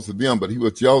wasn't jealous of them, but he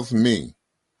was jealous of me.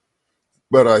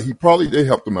 But he probably did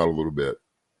help them out a little bit.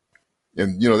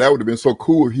 And, that would have been so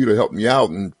cool if he'd have helped me out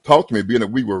and talked to me, being that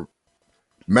we were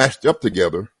matched up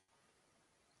together.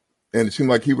 And it seemed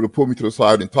like he would have pulled me to the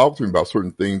side and talked to me about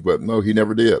certain things, but no, he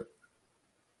never did.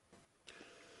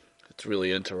 It's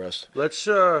really interesting. Let's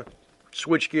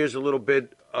switch gears a little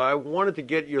bit. I wanted to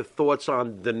get your thoughts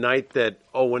on the night that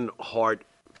Owen Hart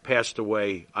passed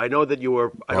away. I know that you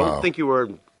were, I don't think you were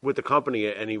with the company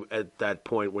at that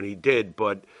point when he did,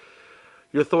 but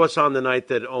your thoughts on the night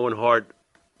that Owen Hart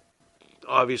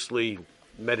obviously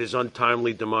met his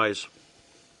untimely demise.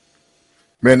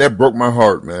 Man, that broke my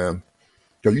heart, man.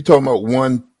 Because you talking about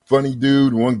one funny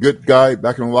dude, one good guy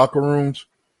back in the locker rooms,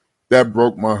 that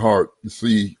broke my heart to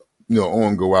see,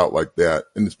 Owen go out like that.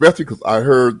 And especially because I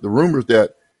heard the rumors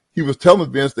that he was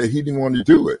telling Vince that he didn't want to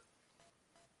do it,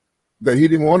 that he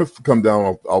didn't want to come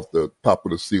down off the top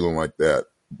of the ceiling like that.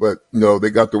 But, they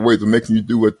got the ways of making you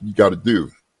do what you got to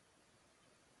do.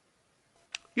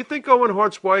 You think Owen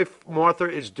Hart's wife, Martha,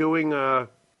 is doing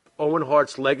Owen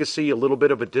Hart's legacy a little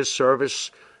bit of a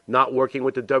disservice, not working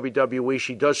with the WWE?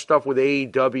 She does stuff with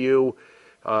AEW.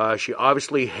 She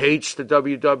obviously hates the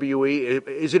WWE.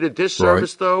 Is it a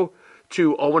disservice, though,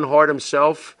 to Owen Hart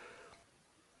himself?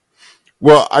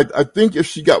 Well, I think if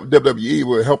she got with WWE, it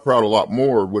would help her out a lot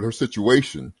more with her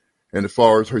situation and as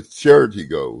far as her charity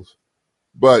goes.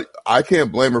 But I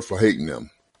can't blame her for hating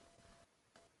them.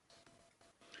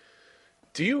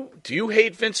 Do you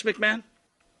hate Vince McMahon?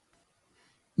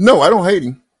 No, I don't hate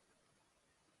him.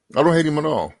 I don't hate him at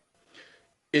all.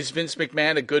 Is Vince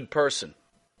McMahon a good person?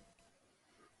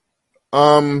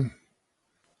 I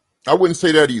wouldn't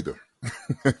say that either.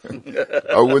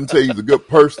 I wouldn't say he's a good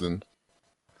person.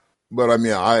 But, I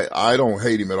mean, I don't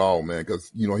hate him at all, man,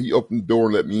 because, he opened the door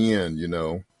and let me in,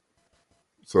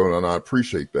 So, and I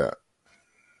appreciate that.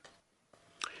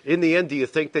 In the end, do you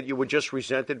think that you were just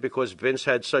resented because Vince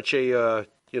had such an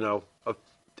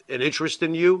interest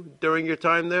in you during your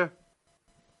time there?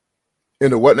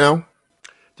 Into what now?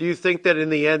 Do you think that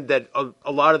in the end that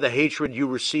a lot of the hatred you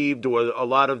received or a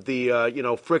lot of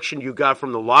the, friction you got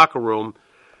from the locker room,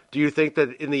 do you think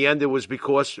that in the end it was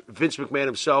because Vince McMahon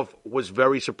himself was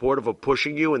very supportive of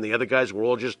pushing you and the other guys were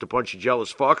all just a bunch of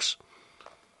jealous fucks?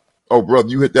 Oh, brother,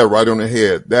 you hit that right on the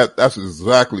head. That's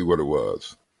exactly what it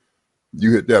was.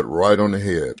 You hit that right on the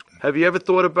head. Have you ever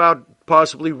thought about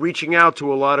possibly reaching out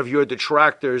to a lot of your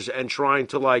detractors and trying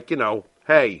to,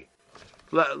 hey,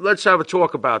 let's have a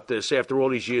talk about this after all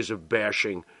these years of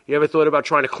bashing? You ever thought about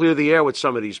trying to clear the air with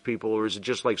some of these people, or is it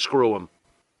just like screw them?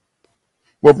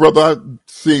 Well, brother, I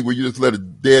see where you just let a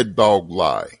dead dog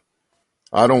lie.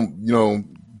 I don't,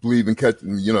 believe in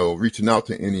catching, reaching out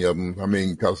to any of them. I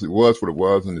mean, because it was what it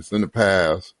was, and it's in the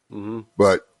past. Mm-hmm.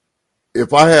 But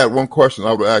if I had one question,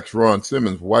 I would ask Ron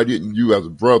Simmons, why didn't you as a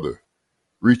brother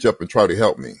reach up and try to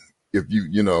help me? If you,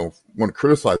 want to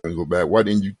criticize me so bad, why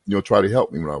didn't you, try to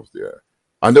help me when I was there?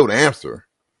 I know the answer.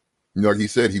 Like he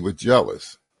said, he was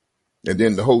jealous. And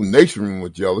then the whole nation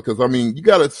was jealous because, I mean, you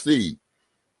got to see,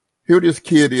 here this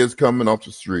kid is coming off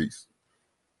the streets,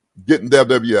 getting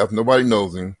WWF, nobody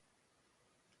knows him,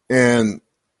 and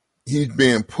he's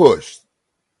being pushed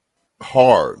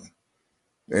hard.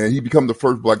 And he became the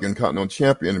first black Intercontinental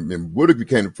champion, and Woodard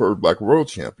became the first black world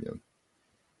champion.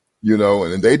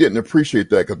 And they didn't appreciate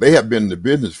that because they had been in the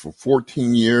business for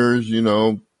 14 years,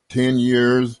 10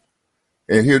 years.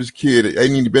 And here this kid,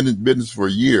 ain't even been in business for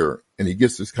a year, and he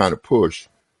gets this kind of push.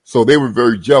 So they were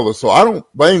very jealous. So I don't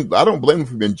blame them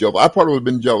for being jealous. I probably would have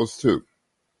been jealous too.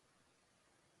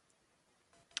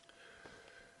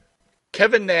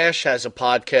 Kevin Nash has a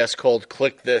podcast called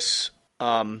Click This.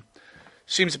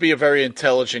 Seems to be a very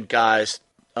intelligent guy.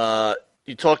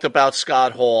 You talked about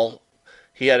Scott Hall.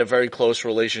 He had a very close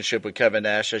relationship with Kevin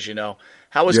Nash, as you know.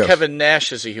 How was Kevin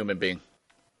Nash as a human being?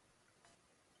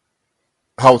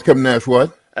 How was Kevin Nash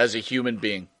what? As a human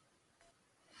being.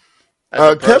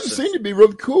 Kevin seemed to be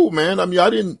really cool, man. I mean, I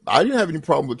didn't have any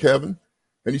problem with Kevin,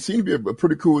 and he seemed to be a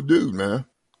pretty cool dude, man.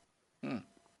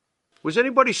 Was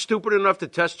anybody stupid enough to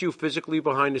test you physically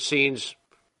behind the scenes?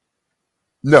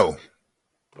 No.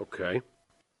 Okay.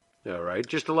 All right.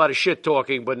 Just a lot of shit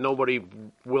talking, but nobody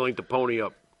willing to pony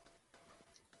up.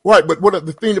 Right, but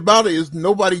the thing about it is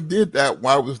nobody did that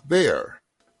while I was there.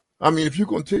 I mean, if you're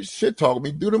going to shit talk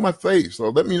me, do it in my face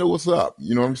or let me know what's up.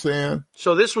 You know what I'm saying?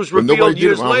 So this was revealed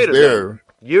years later.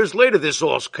 Years later, this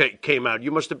all came out.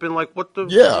 You must have been like, what the...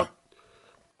 Yeah.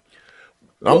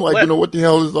 I'm like, what the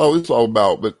hell is all this all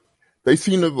about? But they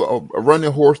seen a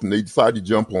running horse and they decided to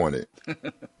jump on it.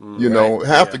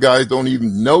 Half the guys don't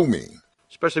even know me.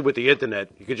 Especially with the internet,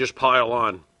 you could just pile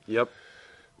on. Yep.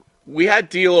 We had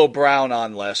D'Lo Brown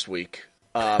on last week.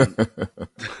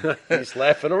 He's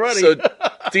laughing already. So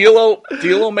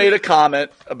D'Lo made a comment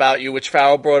about you, which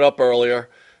Farrell brought up earlier,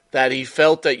 that he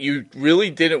felt that you really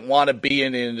didn't want to be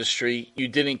in the industry. You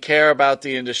didn't care about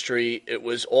the industry. It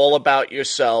was all about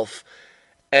yourself.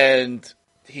 And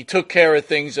he took care of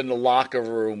things in the locker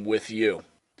room with you.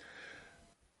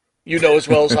 You know as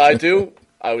well as I do,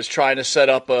 I was trying to set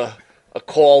up a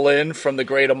call in from the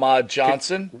great Ahmed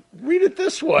Johnson. Read it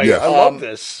this way. Yeah. I love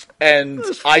this. And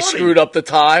I screwed up the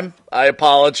time. I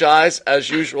apologize. As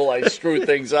usual, I screw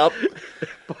things up.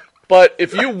 But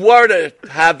if you were to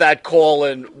have that call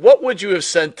in, what would you have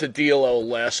sent to D'Lo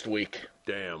last week?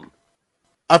 Damn.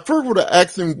 I first would have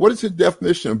asked him, what is his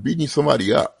definition of beating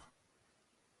somebody up?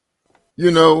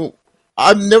 You know,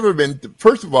 I've never been,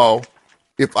 first of all,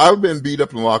 if I've been beat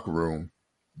up in the locker room,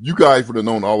 you guys would have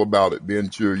known all about it, being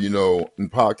sure, you know,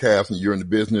 in podcasts and you're in the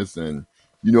business and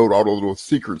you know all those little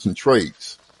secrets and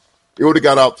trades. It would have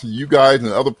got out to you guys and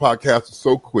the other podcasters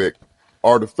so quick,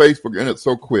 or the Facebook internet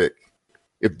so quick,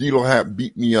 if D'Lo hadn't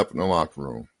beat me up in the locker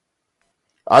room.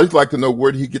 I just like to know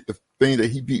where did he get the thing that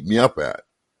he beat me up at.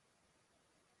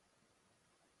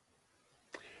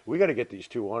 We got to get these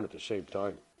two on at the same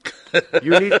time.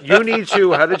 You need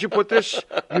to, how did you put this?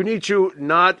 You need to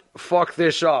not fuck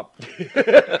this up.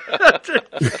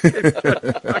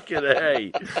 Fucking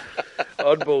hey.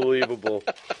 Unbelievable.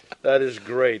 That is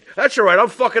great. That's all right. I'm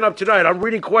fucking up tonight. I'm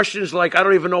reading questions like I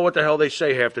don't even know what the hell they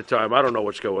say half the time. I don't know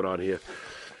what's going on here.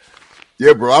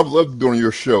 Yeah, bro, I'd love doing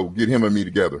your show. Get him and me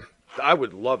together. I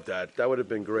would love that. That would have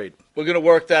been great. We're going to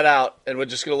work that out, and we're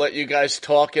just going to let you guys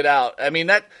talk it out. I mean,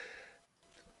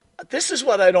 this is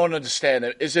what I don't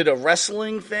understand. Is it a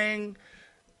wrestling thing?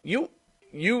 You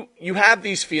have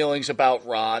these feelings about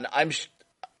Ron. I'm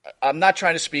not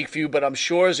trying to speak for you, but I'm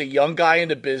sure as a young guy in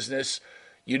the business,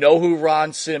 you know who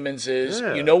Ron Simmons is.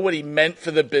 Yeah. You know what he meant for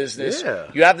the business.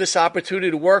 Yeah. You have this opportunity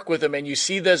to work with him, and you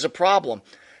see there's a problem.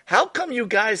 How come you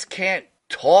guys can't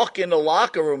talk in the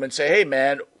locker room and say, hey,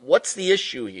 man, what's the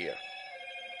issue here?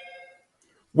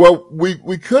 Well,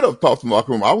 we could have talked in the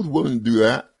locker room. I was willing to do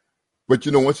that. But,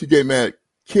 you know, once he gave me that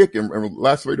kick and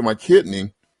lacerated my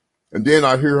kidney, and then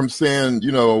I hear him saying,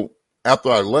 you know, after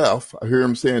I left, I hear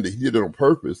him saying that he did it on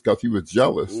purpose because he was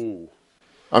jealous. Ooh.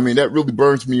 I mean, that really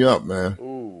burns me up, man.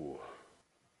 Ooh.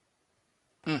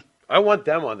 I want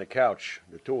them on the couch,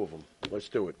 the two of them. Let's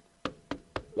do it.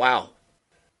 Wow.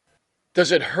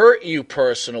 Does it hurt you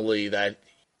personally that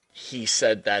he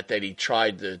said that he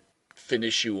tried to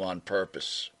finish you on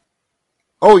purpose?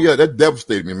 Oh, yeah, that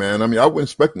devastated me, man. I mean, I wasn't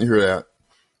expecting to hear that.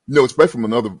 You know, especially from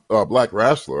another black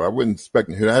wrestler. I wasn't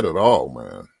expecting to hear that at all,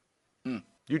 man.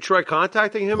 You try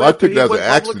contacting him? Well, I took that as an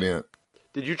accident.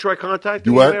 Did you try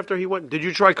contacting him after he went? Did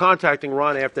you try contacting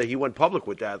Ron after he went public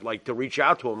with that? Like, to reach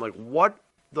out to him? Like, what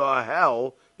the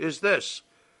hell is this?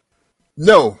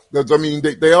 No, because, I mean,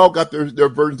 they all got their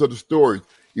versions of the story.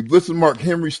 If you listen to Mark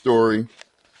Henry's story,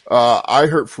 I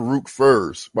hurt Farouk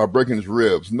first by breaking his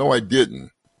ribs. No, I didn't.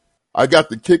 I got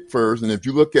the kick first, and if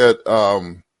you look at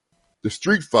the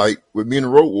street fight with me and the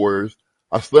Road Warriors,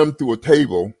 I slammed him through a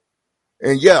table,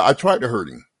 and yeah, I tried to hurt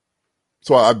him.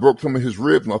 So I broke some of his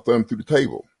ribs, and I slammed him through the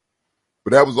table.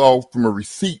 But that was all from a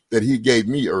receipt that he gave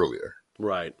me earlier.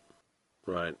 Right,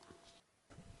 right.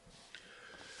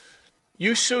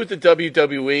 You sued the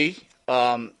WWE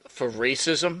for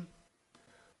racism.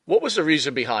 What was the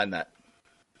reason behind that?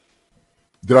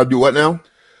 Did I do what now?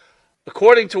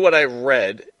 According to what I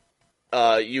read,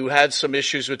 you had some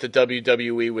issues with the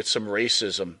WWE with some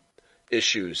racism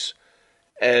issues.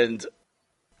 And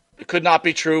it could not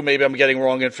be true. Maybe I'm getting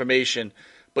wrong information.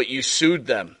 But you sued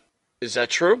them. Is that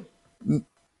true?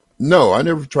 No, I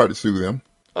never tried to sue them.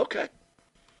 Okay.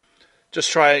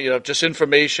 Just just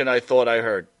information I thought I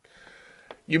heard.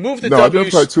 You moved the No, I never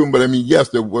tried to sue them, but I mean, yes,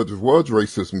 there was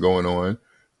racism going on.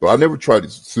 But I never tried to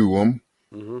sue them.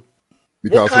 Mm-hmm.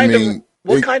 Because,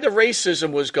 what kind of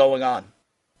racism was going on?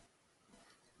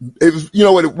 It was, you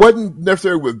know what, it wasn't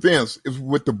necessarily with Vince, it was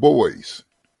with the boys,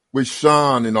 with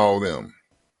Sean and all them.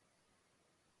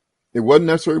 It wasn't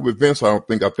necessarily with Vince, I don't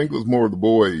think. I think it was more of the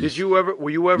boys. Were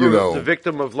you ever the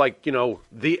victim of, like, you know,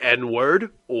 the N-word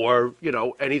or, you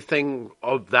know, anything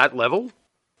of that level?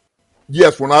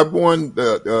 Yes, when I won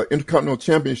the Intercontinental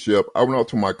Championship, I went out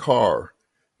to my car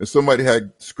and somebody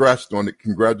had scratched on it,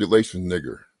 "Congratulations,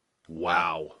 nigger."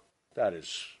 Wow. That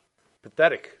is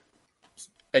pathetic.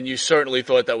 And you certainly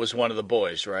thought that was one of the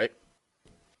boys, right?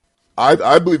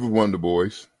 I believe it was one of the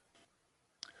boys.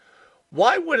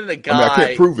 Why wouldn't a guy... I mean, I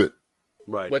can't prove it.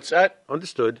 Right. What's that?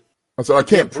 Understood. I said I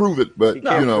can't prove it, but, you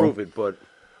can't prove it, but...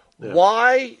 Yeah.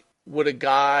 Why would a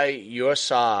guy your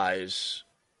size,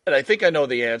 and I think I know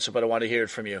the answer, but I want to hear it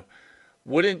from you,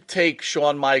 wouldn't take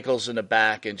Shawn Michaels in the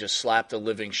back and just slap the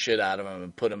living shit out of him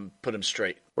and put him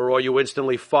straight? Or are you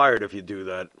instantly fired if you do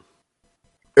that?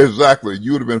 Exactly.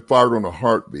 You would have been fired on a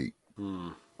heartbeat.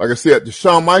 Like I said,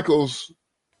 Shawn Michaels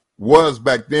was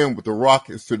back then with the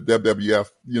Rockets to the WWF,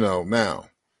 now.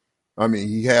 I mean,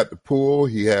 he had the pull,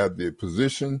 he had the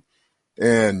position,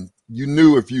 and you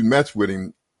knew if you messed with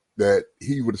him that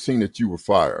he would have seen that you were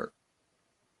fired.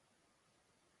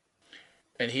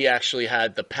 And he actually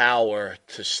had the power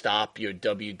to stop your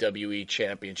WWE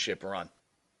championship run.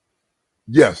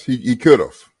 Yes, he could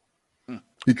have.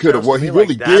 He could have. Well, he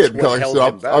really did, because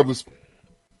like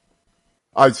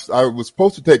I was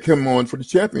supposed to take him on for the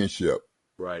championship.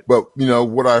 Right. But,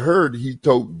 what I heard, he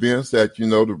told Vince that,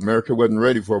 America wasn't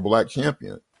ready for a black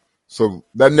champion. So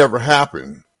that never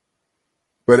happened.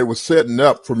 But it was setting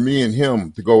up for me and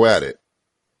him to go at it.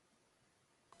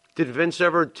 Did Vince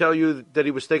ever tell you that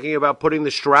he was thinking about putting the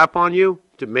strap on you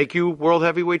to make you world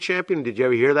heavyweight champion? Did you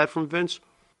ever hear that from Vince?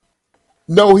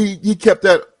 No, he kept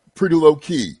that pretty low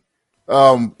key.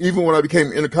 Even when I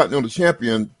became Intercontinental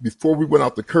Champion, before we went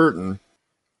out the curtain,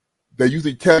 they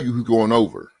usually tell you who's going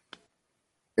over.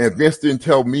 And Vince didn't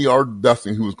tell me or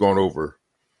Dustin who was going over,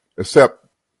 except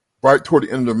right toward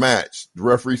the end of the match, the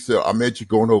referee said, "Ahmed, you're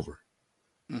going over."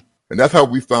 And that's how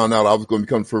we found out I was going to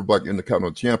become the first black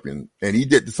Intercontinental Champion. And he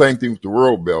did the same thing with the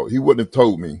world belt. He wouldn't have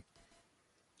told me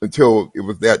until it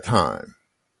was that time.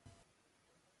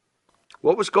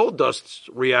 What was Goldust's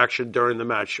reaction during the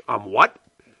match? What?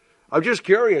 I'm just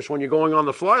curious when you're going on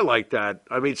the fly like that.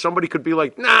 I mean, somebody could be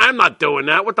like, "Nah, I'm not doing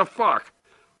that. What the fuck?"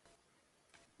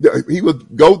 Yeah, he was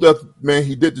Goldust, man.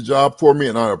 He did the job for me,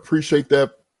 and I appreciate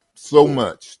that so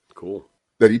much. Cool.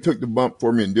 That he took the bump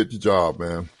for me and did the job,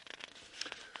 man.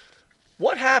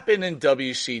 What happened in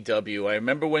WCW? I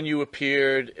remember when you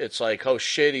appeared, it's like, oh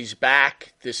shit, he's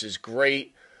back. This is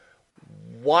great.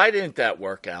 Why didn't that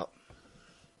work out?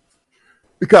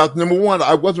 Because, number one,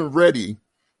 I wasn't ready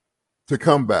to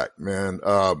come back, man.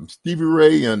 Stevie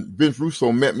Ray and Vince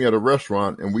Russo met me at a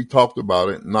restaurant, and we talked about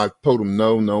it, and I told him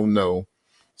no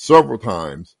several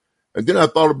times. And then I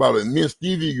thought about it, and me and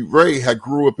Stevie Ray had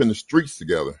grew up in the streets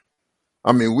together.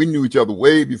 I mean, we knew each other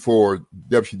way before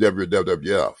WCW or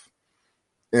WWF.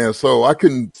 And so I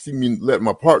couldn't see me let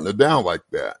my partner down like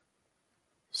that.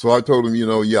 So I told him,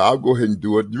 yeah, I'll go ahead and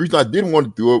do it. The reason I didn't want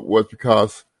to do it was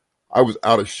because I was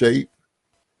out of shape.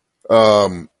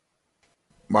 My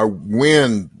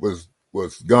wind was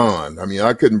gone. I mean,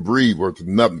 I couldn't breathe or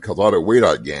nothing because all that weight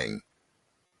I gained.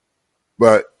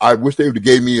 But I wish they would have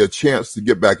gave me a chance to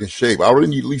get back in shape. I would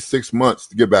need at least 6 months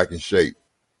to get back in shape.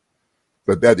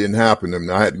 But that didn't happen. I mean,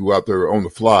 I had to go out there on the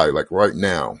fly, like right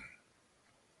now.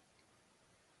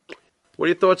 What are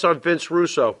your thoughts on Vince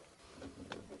Russo?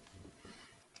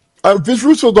 Vince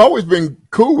Russo's always been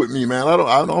cool with me, man. I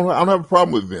don't have a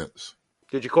problem with Vince.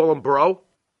 Did you call him bro?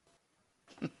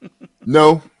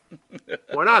 No.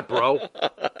 Why not, bro?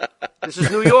 This is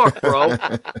New York, bro.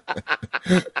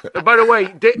 And by the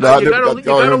way, you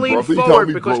gotta lean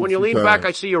forward because when you lean back,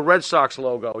 I see your Red Sox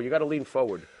logo. You got to lean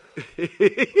forward.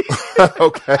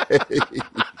 Okay.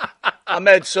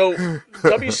 Ahmed, so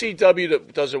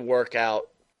WCW doesn't work out.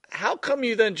 How come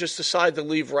you then just decide to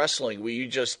leave wrestling? Were you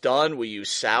just done? Were you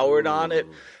soured on it?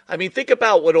 I mean, think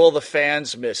about what all the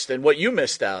fans missed and what you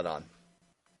missed out on.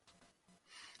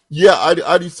 Yeah,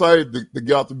 I decided to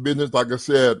get out the business, like I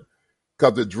said,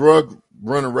 because the drug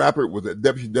running rapid was at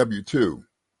WCW too.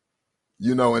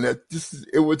 And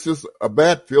it was just a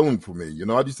bad feeling for me.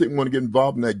 I just didn't want to get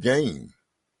involved in that game.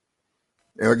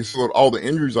 And like I said, with all the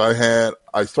injuries I had,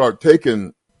 I started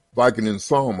taking Viking and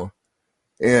Soma,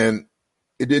 and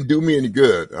it didn't do me any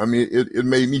good. I mean, it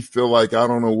made me feel like I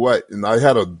don't know what. And I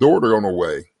had a daughter on the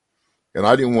way, and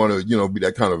I didn't want to, be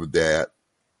that kind of a dad.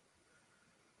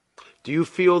 Do you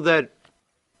feel that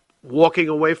walking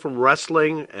away from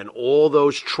wrestling and all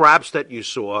those traps that you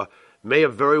saw may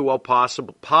have very well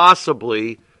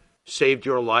possibly saved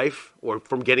your life or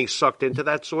from getting sucked into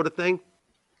that sort of thing?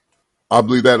 I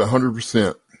believe that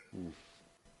 100%.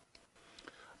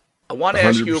 I want to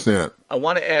ask you. I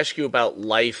want to ask you about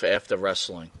life after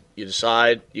wrestling. You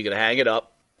decide you're going to hang it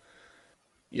up.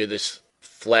 You're this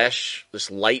flash, this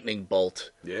lightning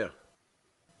bolt. Yeah.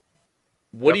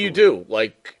 What do you do?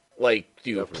 Like, do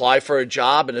you apply for a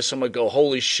job and does someone go,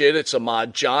 "Holy shit, it's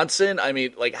Ahmed Johnson"? I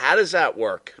mean, how does that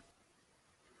work?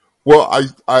 Well,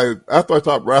 I after I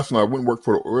stopped wrestling, I went and worked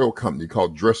for an oil company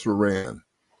called Dresser Rand.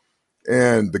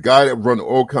 And the guy that run the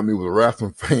oil company was a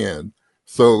wrestling fan.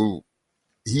 So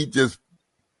he just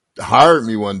hired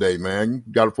me one day, man.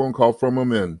 Got a phone call from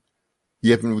him, and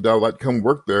he asked me would I like to come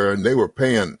work there, and they were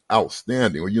paying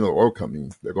outstanding. Well, oil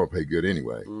companies, they're going to pay good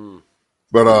anyway.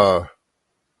 But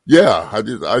yeah,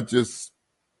 I just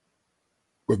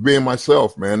was being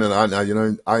myself, man, and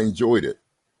I enjoyed it.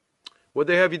 What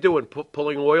they have you doing?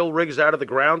 Pulling oil rigs out of the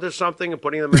ground or something and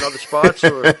putting them in other spots?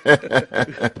 Or...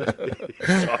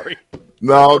 Sorry.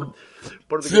 No,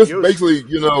 What just basically,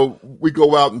 we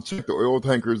go out and check the oil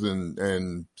tankers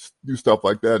and do stuff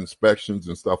like that, inspections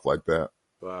and stuff like that.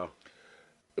 Wow.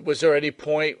 Was there any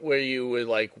point where you were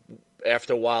like,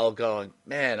 after a while, going,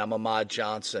 man, I'm Ahmad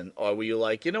Johnson? Or were you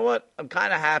like, you know what? I'm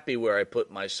kind of happy where I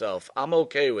put myself. I'm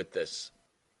okay with this.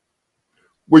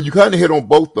 Well, you kind of hit on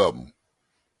both of them.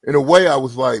 In a way, I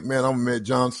was like, man, I'm Ahmed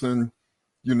Johnson.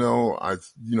 I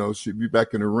should be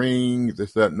back in the ring,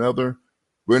 this, that, and other.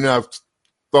 But then I've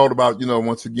thought about,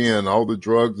 once again, all the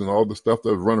drugs and all the stuff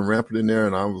that was running rampant in there.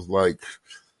 And I was like,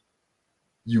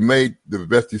 you made the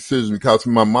best decision, because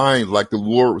in my mind, like the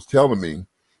Lord was telling me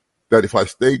that if I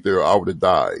stayed there, I would have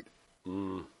died.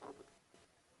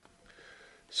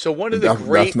 So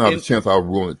that's not a chance I was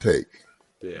willing to take.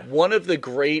 Yeah. One of the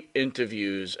great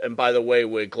interviews, and by the way,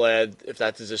 we're glad if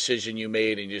that's a decision you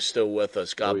made and you're still with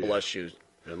us. God bless you.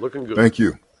 Yeah, looking good. Thank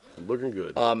you. Looking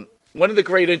good. One of the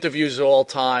great interviews of all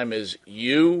time is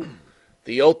you,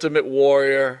 the Ultimate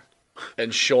Warrior,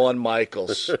 and Shawn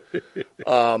Michaels.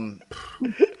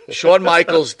 Shawn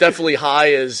Michaels definitely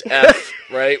high as F,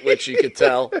 right? Which you could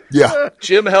tell. Yeah.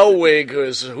 Jim Hellwig,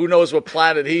 who knows what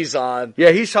planet he's on.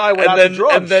 Yeah, he's high without the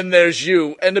drugs. And then there's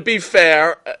you. And to be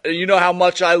fair, you know how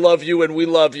much I love you and we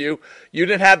love you. You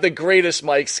didn't have the greatest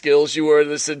mic skills. You were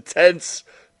this intense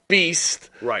beast.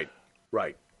 Right.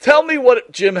 Tell me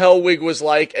what Jim Hellwig was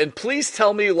like, and please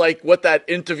tell me what that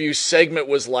interview segment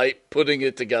was like, putting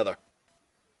it together.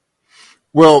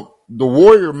 Well, the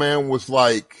Warrior, man, was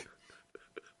like,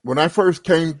 when I first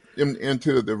came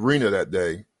into the arena that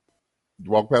day,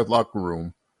 walked past the locker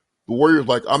room, the Warrior was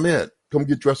like, Ahmed, come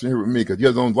get dressed in here with me, because he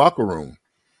has his own locker room.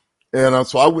 And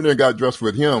so I went in and got dressed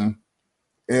with him.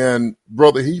 And,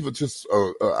 brother, he was just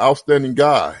an outstanding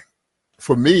guy.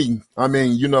 For me, I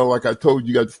mean, like I told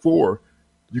you guys before,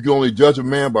 you can only judge a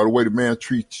man by the way the man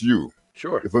treats you.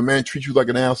 Sure. If a man treats you like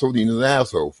an asshole, then he's an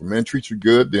asshole. If a man treats you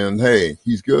good, then, hey,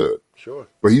 he's good. Sure.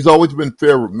 But he's always been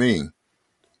fair with me.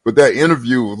 But that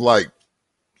interview was like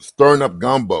stirring up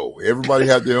gumbo. Everybody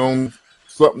had their own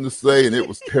something to say, and it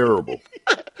was terrible.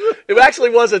 It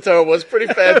actually wasn't terrible. It was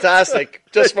pretty fantastic,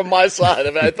 just from my side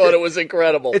of it. I thought it was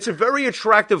incredible. It's a very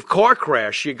attractive car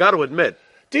crash, you got to admit.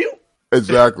 Do you?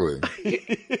 Exactly.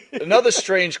 Another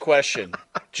strange question.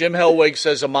 Jim Hellwig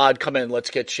says, Ahmad, come in, let's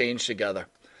get changed together.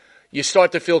 You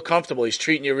start to feel comfortable. He's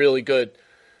treating you really good.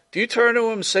 Do you turn to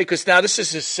him and say, because now this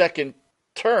is his second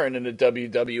turn in the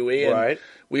WWE, and right.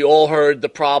 We all heard the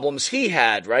problems he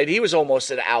had, right? He was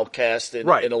almost an outcast in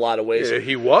a lot of ways. Yeah,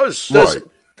 he was.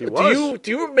 Do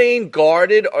you remain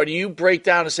guarded, or do you break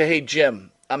down and say, hey, Jim,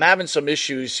 I'm having some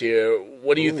issues here.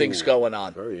 What do you think's going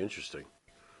on? Very interesting.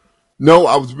 No,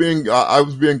 I was being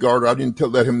guarded. I didn't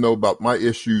let him know about my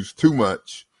issues too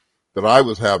much that I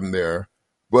was having there.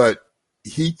 But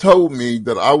he told me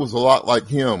that I was a lot like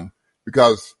him,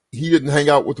 because he didn't hang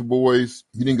out with the boys.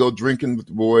 He didn't go drinking with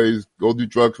the boys, go do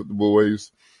drugs with the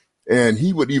boys. And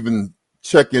he would even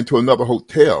check into another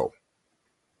hotel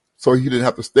so he didn't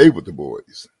have to stay with the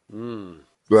boys.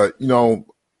 But,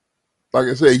 like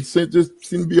I say, he just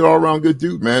seemed to be an all-around good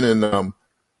dude, man. And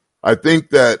I think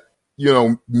that,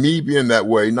 me being that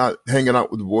way, not hanging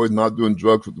out with the boys, not doing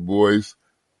drugs with the boys,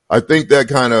 I think that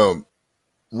kind of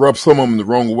rubs some of them the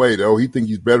wrong way. Though he thinks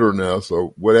he's better than us or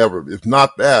whatever. It's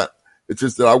not that. It's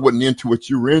just that I wasn't into what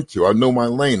you were into. I know my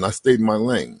lane. I stayed in my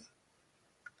lane.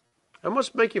 It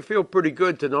must make you feel pretty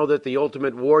good to know that the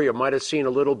Ultimate Warrior might have seen a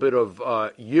little bit of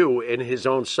you in his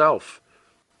own self.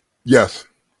 Yes.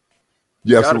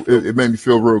 It made me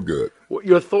feel real good.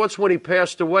 Your thoughts when he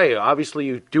passed away? Obviously,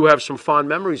 you do have some fond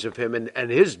memories of him,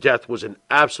 and his death was an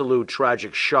absolute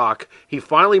tragic shock. He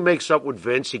finally makes up with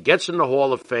Vince. He gets in the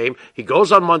Hall of Fame. He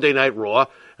goes on Monday Night Raw,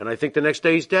 and I think the next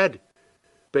day he's dead,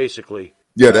 basically.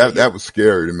 Yeah, that was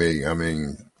scary to me. I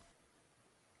mean,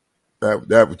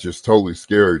 that was just totally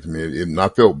scary to me. And I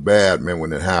felt bad, man,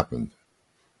 when it happened.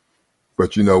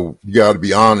 But, you got to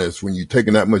be honest. When you're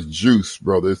taking that much juice,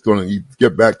 brother, it's going to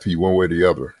get back to you one way or the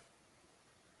other.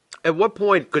 At what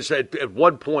point, because at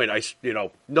one point,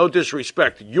 no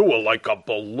disrespect, you were like a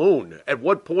balloon. At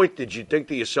what point did you think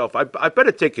to yourself, I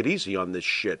better take it easy on this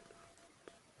shit?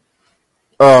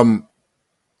 Probably,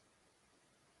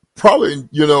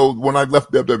 when I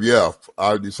left WWF,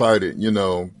 I decided,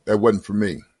 that wasn't for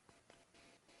me.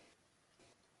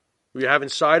 Were you having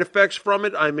side effects from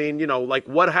it? I mean, like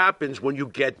what happens when you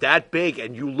get that big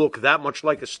and you look that much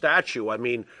like a statue? I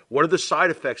mean, what are the side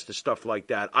effects to stuff like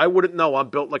that? I wouldn't know. I'm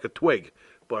built like a twig.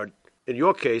 But in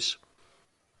your case.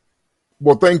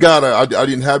 Well, thank God I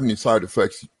didn't have any side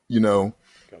effects,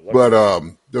 But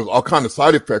there's all kind of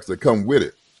side effects that come with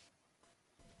it.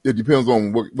 It depends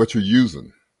on what you're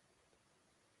using.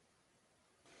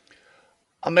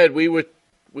 Ahmed, we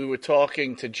were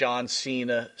talking to John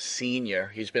Cena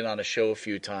Sr. He's been on a show a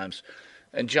few times.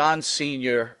 And John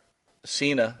Cena,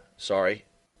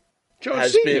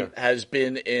 has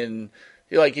been in,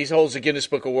 like, he holds the Guinness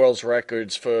Book of World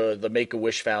Records for the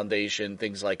Make-A-Wish Foundation,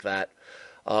 things like that,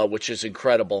 which is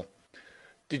incredible.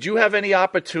 Did you have any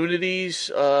opportunities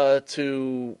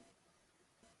to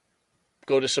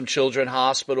go to some children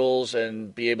hospitals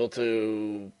and be able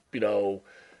to,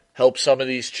 help some of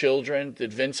these children?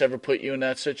 Did Vince ever put you in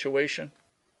that situation?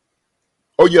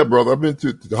 Oh, yeah, brother. I've been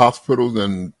to the hospitals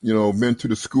and, been to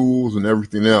the schools and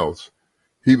everything else.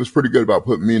 He was pretty good about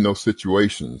putting me in those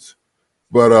situations.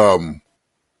 But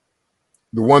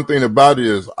the one thing about it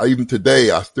is, even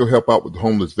today, I still help out with the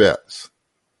homeless vets.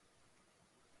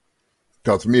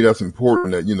 Because to me, that's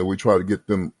important that, we try to get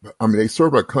them. I mean, they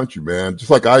serve our country, man, just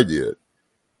like I did,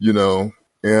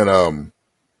 and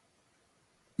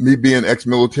me being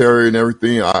ex-military and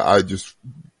everything, I just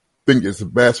think it's a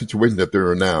bad situation that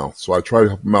they're in now. So I try to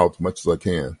help them out as much as I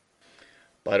can.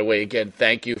 By the way, again,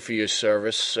 thank you for your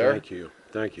service, sir. Thank you.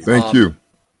 Thank you.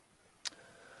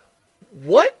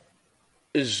 What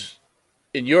is,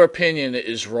 in your opinion,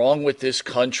 is wrong with this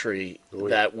country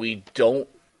that we don't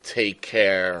take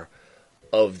care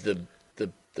of the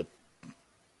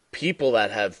people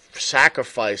that have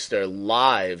sacrificed their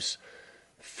lives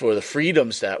for the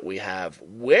freedoms that we have?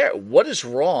 What is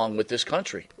wrong with this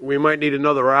country? We might need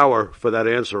another hour for that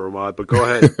answer, Ahmad, but go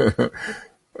ahead.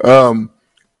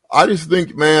 I just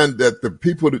think, man, that the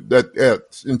people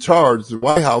that's in charge, the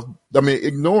White House,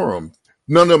 ignore them.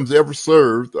 None of them's ever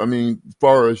served. I mean, as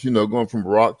far as, going from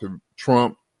Barack to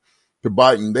Trump to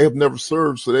Biden, they have never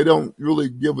served, so they don't really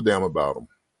give a damn about them.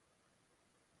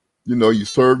 You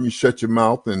serve and you shut your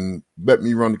mouth and let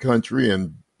me run the country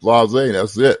and blase,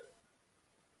 that's it.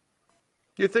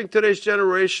 Do you think today's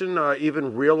generation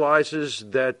even realizes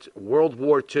that World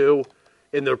War II,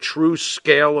 in their true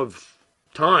scale of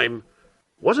time,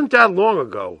 wasn't that long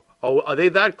ago? Oh, are they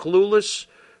that clueless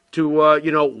to,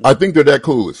 I think they're that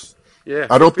clueless. Yeah.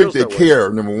 I don't think they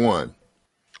care, number one.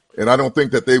 And I don't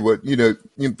think that they would,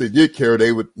 if they did care,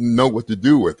 they would know what to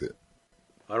do with it.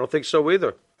 I don't think so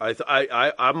either.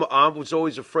 I was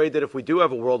always afraid that if we do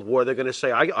have a world war, they're going to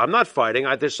say, I'm not fighting.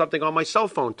 There's something on my cell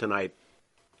phone tonight.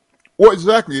 Well,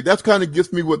 exactly. That's kind of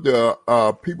gets me with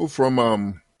the people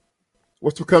from,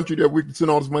 what's the country that we send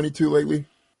all this money to lately?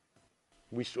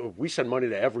 We send money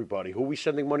to everybody. Who are we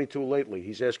sending money to lately?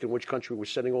 He's asking which country we're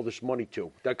sending all this money to.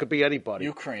 That could be anybody.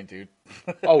 Ukraine, dude.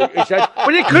 Oh, is that?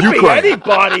 But it could be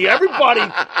anybody. Everybody.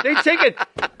 They take it.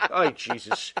 Oh,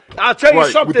 Jesus. I'll tell you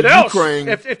something else. Ukraine,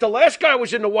 if the last guy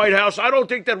was in the White House, I don't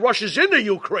think that Russia's into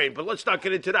Ukraine. But let's not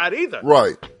get into that either.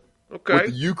 Right. Okay. With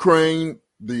the Ukraine,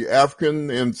 the African,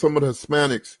 and some of the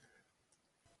Hispanics,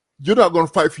 you're not going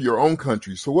to fight for your own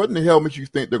country. So what in the hell makes you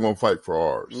think they're going to fight for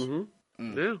ours? Mm-hmm.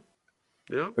 Mm. Yeah.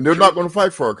 Yeah, and they're not going to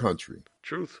fight for our country.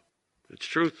 Truth. It's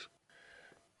truth.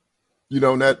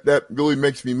 And that really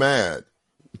makes me mad.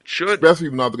 It should. Especially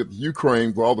when I look at the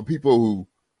Ukraine, for all the people who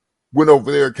went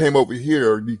over there, came over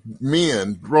here, the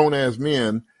men, grown-ass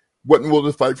men, wasn't willing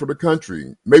to fight for the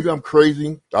country. Maybe I'm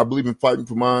crazy. I believe in fighting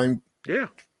for mine. Yeah.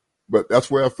 But that's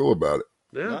the way I feel about it.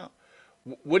 Yeah. Wow.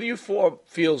 What do you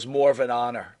feels more of an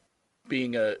honor?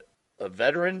 Being a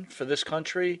veteran for this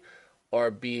country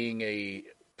or being a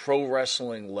pro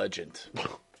wrestling legend?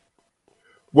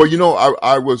 Well,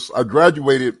 I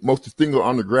graduated most distinguished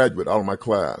undergraduate out of my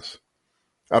class.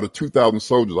 Out of 2,000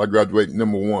 soldiers, I graduated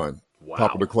number one,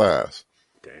 top of the class.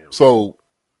 Damn. So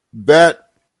that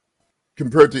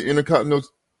compared to Intercontinental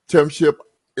Championship,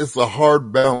 it's a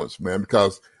hard balance, man,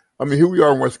 because here we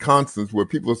are in Wisconsin where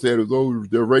people said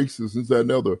they're racist and that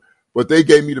and other, but they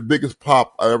gave me the biggest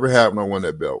pop I ever had when I won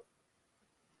that belt.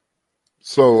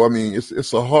 So,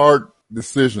 it's a hard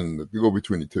decision to go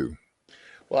between the two.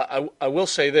 Well, I will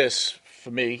say this for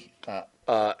me,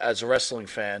 as a wrestling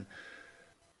fan,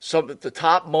 some of the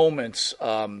top moments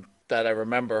that I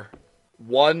remember,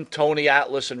 one, Tony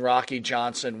Atlas and Rocky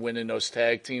Johnson winning those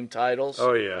tag team titles.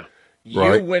 Oh, yeah.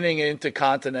 You winning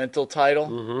Intercontinental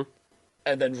title,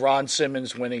 and then Ron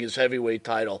Simmons winning his heavyweight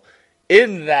title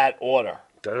in that order,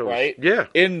 right? Yeah.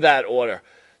 In that order.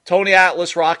 Tony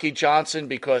Atlas, Rocky Johnson,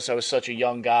 because I was such a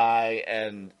young guy,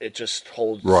 and it just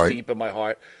holds deep in my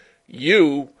heart.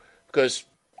 You, because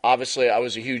obviously I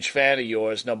was a huge fan of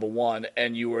yours, number one,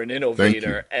 and you were an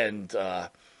innovator. And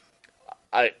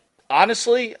I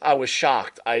honestly, I was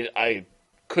shocked. I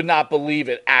could not believe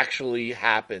it actually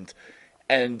happened.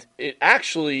 And it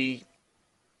actually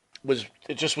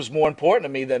just was more important to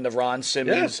me than the Ron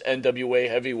Simmons NWA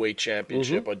Heavyweight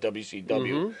Championship or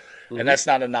WCW. And that's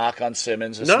not a knock on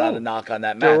Simmons. It's not a knock on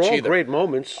that match They're all either. great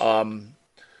moments.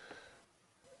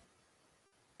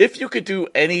 If you could do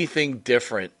anything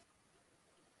different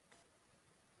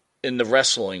in the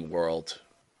wrestling world,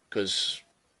 because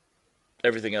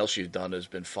everything else you've done has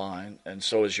been fine, and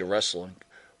so is your wrestling,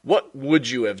 what would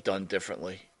you have done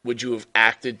differently? Would you have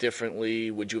acted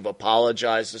differently? Would you have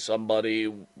apologized to somebody?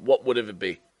 What would it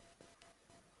be?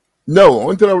 No,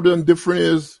 only thing I would have done different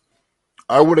is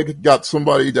I would have got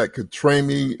somebody that could train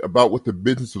me about what the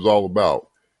business was all about.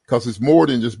 Because it's more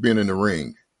than just being in the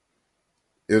ring.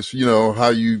 It's, how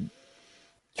you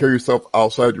carry yourself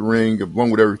outside the ring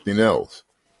along with everything else.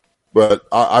 But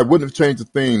I wouldn't have changed a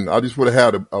thing. I just would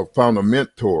have found a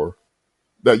mentor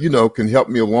that, can help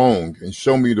me along and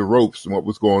show me the ropes and what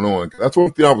was going on. That's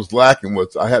one thing I was lacking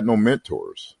was I had no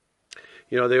mentors.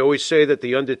 They always say that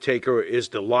The Undertaker is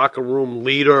the locker room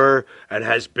leader and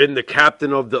has been the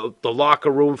captain of the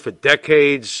locker room for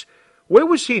decades. Where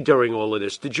was he during all of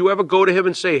this? Did you ever go to him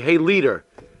and say, hey, lead,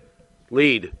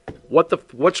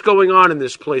 what's going on in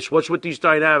this place? What's with these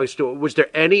dynamics? Was there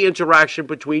any interaction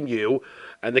between you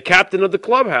and the captain of the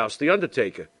clubhouse, The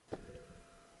Undertaker?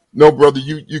 No, brother,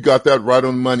 you got that right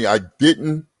on the money. I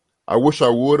didn't. I wish I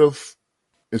would have.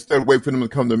 Instead of waiting for them to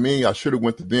come to me, I should have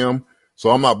went to them. So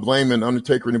I'm not blaming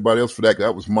Undertaker or anybody else for that.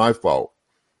 That was my fault.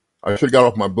 I should have got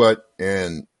off my butt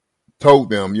and told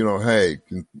them, hey,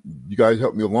 can you guys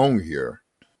help me along here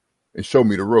and show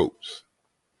me the ropes?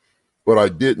 But I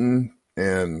didn't,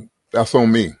 and that's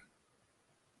on me.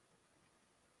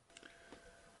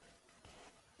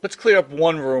 Let's clear up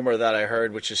one rumor that I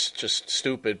heard, which is just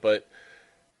stupid, but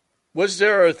was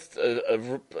there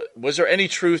was there any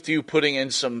truth to you putting in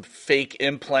some fake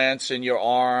implants in your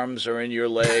arms or in your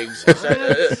legs? Is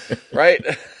that, right?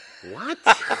 What?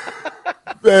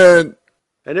 Man,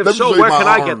 and if so, where can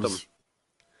I get them?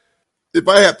 If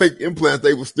I had fake implants,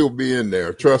 they would still be in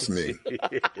there. Trust me.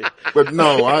 But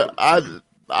no,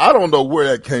 I don't know where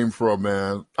that came from,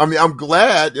 man. I mean, I'm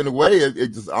glad in a way.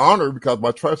 It's just honor because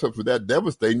my triceps were that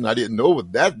devastating. I didn't know it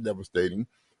was that devastating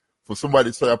for somebody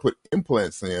to say I put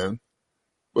implants in.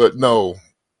 But no,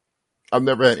 I've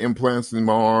never had implants in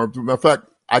my arms. Matter of fact,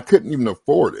 I couldn't even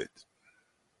afford it.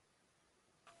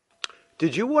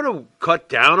 Did you want to cut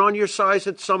down on your size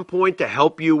at some point to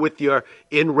help you with your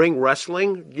in-ring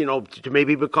wrestling? To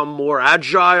maybe become more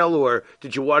agile, or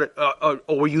did you want or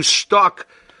were you stuck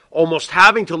almost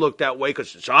having to look that way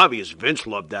because it's obvious Vince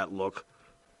loved that look?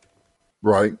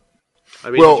 Right. I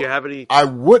mean, did you have any? I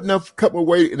wouldn't have cut my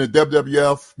weight in the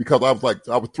WWF because I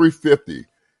was 350,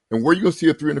 and where you gonna see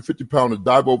a 350-pounder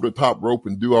dive over the top rope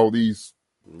and do all these?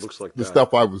 Looks like the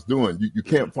stuff I was doing. You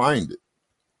can't find it.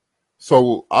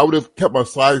 So I would have kept my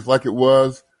size like it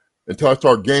was until I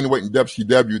started gaining weight in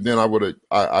WCW. Then I would have.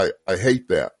 I hate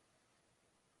that.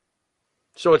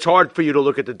 So it's hard for you to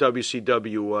look at the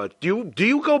WCW. Do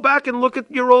you go back and look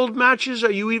at your old matches?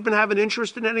 Are you even have an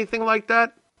interest in anything like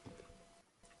that?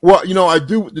 Well, I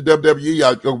do with the WWE.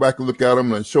 I go back and look at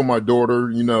them and show my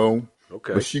daughter.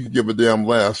 Okay. But she could give a damn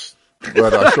less.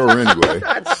 But I show her anyway.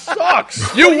 That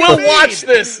sucks. You will watch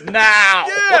this now.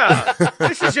 Yeah.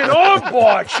 This is an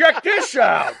armbar. Check this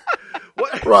out.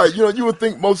 What? Right. You would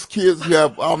think most kids who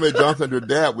have Ahmed Johnson, their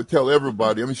dad, would tell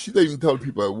everybody. I mean, she doesn't even tell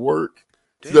people at work.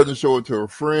 She doesn't show it to her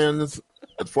friends.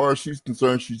 As far as she's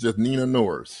concerned, she's just Nina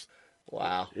Norris.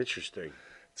 Wow. Interesting.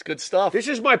 It's good stuff. This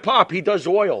is my pop. He does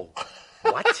oil.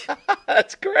 What?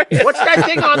 That's great. What's that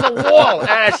thing on the wall?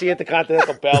 See,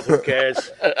 Intercontinental Belt. Who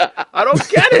cares? I don't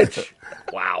get it.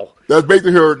 Wow. That's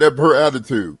basically her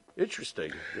attitude.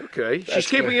 Interesting. Okay. She's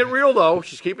keeping it real, though.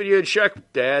 She's keeping you in check,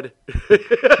 Dad.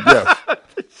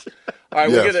 Yes. All right,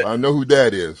 yes, I know who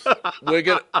Dad is. We're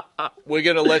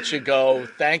gonna let you go.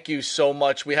 Thank you so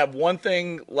much. We have one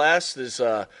thing last. Is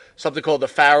something called the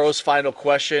Pharaoh's Final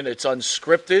Question. It's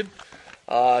unscripted,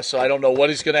 so I don't know what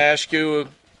he's gonna ask you.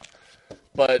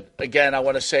 But again, I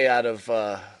want to say out of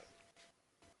our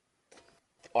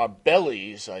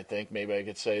bellies, I think maybe I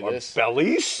could say this.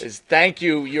 Bellies? Is thank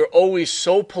you. You're always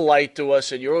so polite to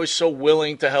us, and you're always so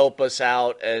willing to help us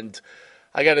out. And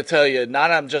I got to tell you,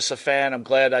 not I'm just a fan. I'm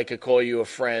glad I could call you a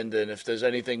friend. And if there's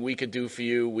anything we could do for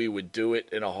you, we would do it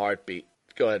in a heartbeat.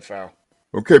 Go ahead, Pharaoh.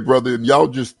 Okay, brother. Y'all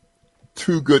just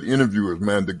two good interviewers,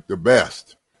 man. The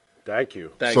best. Thank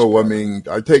you. Thanks, so, brother. I mean,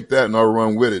 I take that and I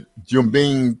run with it. Jim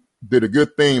Beam did a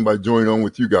good thing by joining on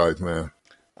with you guys, man.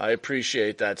 I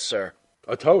appreciate that, sir.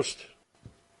 A toast.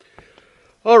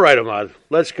 All right, Ahmad,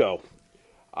 let's go.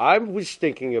 I was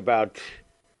thinking about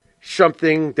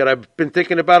something that I've been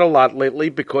thinking about a lot lately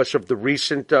because of the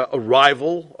recent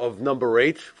arrival of number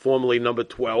 8, formerly number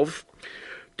 12.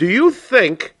 Do you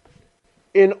think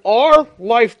in our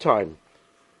lifetime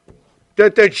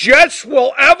that the Jets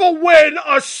will ever win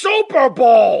a Super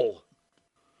Bowl?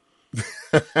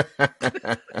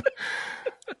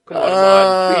 Come on,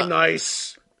 Ahmad, be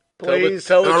nice. Please.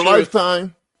 Tell In the our truth.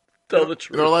 lifetime, Tell the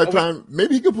truth. in our lifetime,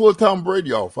 maybe he could pull a Tom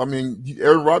Brady off. I mean,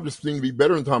 Aaron Rodgers seemed to be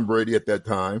better than Tom Brady at that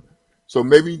time. So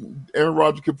maybe Aaron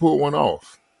Rodgers could pull one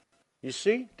off. You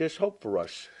see, there's hope for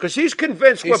us. Because he's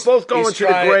convinced we're both going to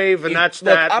the grave, and that's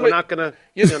look, that. We're not going to,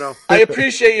 you know. I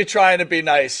appreciate you trying to be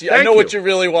nice. I know what you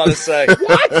really want to say.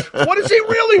 What? What does he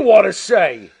really want to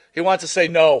say? He wants to say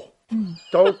no.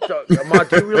 Don't, Ahmad,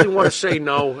 do you really want to say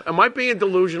no? Am I being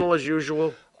delusional as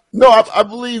usual? No, I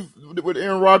believe with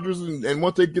Aaron Rodgers and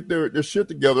once they get their shit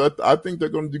together, I think they're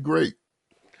going to do great.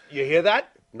 You hear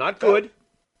that? Not good.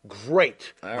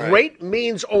 Great. Right. Great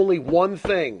means only one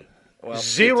thing. Well,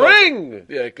 Z-ring!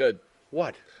 Yeah, good.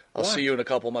 What? I'll see you in a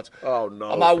couple months. Oh,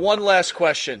 no. My one last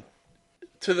question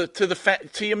to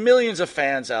your millions of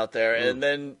fans out there, and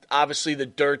then obviously the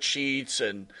dirt sheets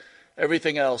and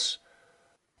everything else.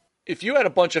 If you had a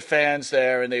bunch of fans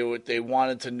there and they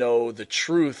wanted to know the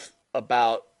truth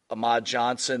about Ahmad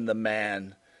Johnson, the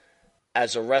man,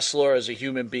 as a wrestler, as a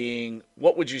human being,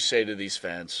 what would you say to these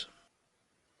fans?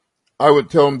 I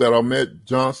would tell them that Ahmed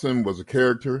Johnson was a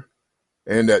character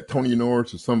and that Tony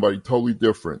Norris is somebody totally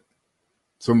different,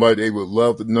 somebody they would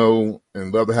love to know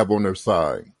and love to have on their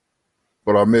side.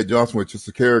 But Ahmed Johnson was just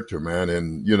a character, man,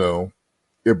 and, you know,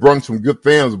 it brought some good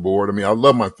fans aboard. I mean, I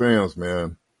love my fans,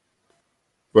 man.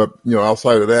 But, you know,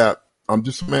 outside of that, I'm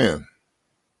just a man.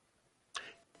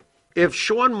 If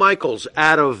Shawn Michaels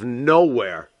out of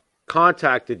nowhere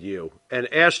contacted you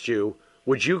and asked you,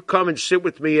 would you come and sit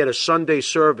with me at a Sunday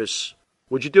service,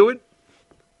 would you do it?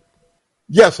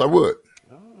 Yes, I would.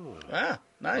 Ah,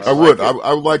 nice. I would.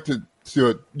 I would like to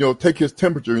take his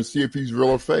temperature and see if he's real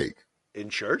or fake. In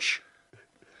church?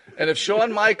 And if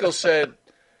Shawn Michaels said,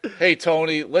 hey,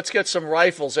 Tony, let's get some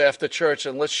rifles after church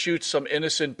and let's shoot some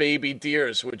innocent baby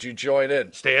deers, would you join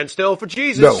in? Stand still for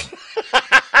Jesus. No.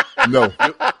 No.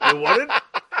 You want it?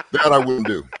 That I wouldn't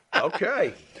do.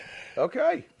 Okay.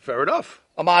 Fair enough.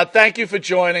 Ahmad, thank you for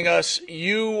joining us.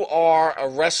 You are a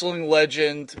wrestling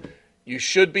legend. You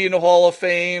should be in the Hall of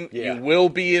Fame. Yeah. You will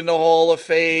be in the Hall of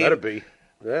Fame. Better be.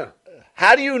 Yeah.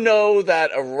 How do you know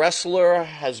that a wrestler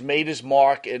has made his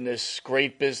mark in this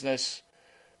great business?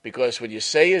 Because when you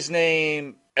say his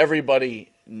name,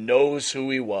 everybody knows who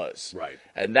he was. Right.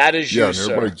 And that is you, Yeah, and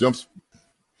sir. everybody jumps.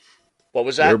 What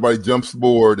was that? Everybody jumps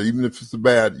aboard, even if it's the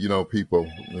bad, people.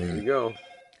 I There mean,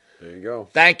 you go.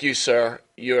 Thank you, sir.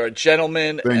 You're a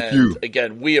gentleman. Thank you.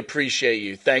 Again, we appreciate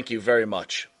you. Thank you very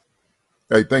much.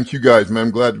 hey, thank you guys, man.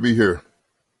 I'm glad to be here.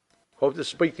 Hope to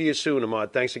speak to you soon,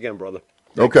 Ahmad. Thanks again, brother.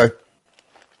 Okay.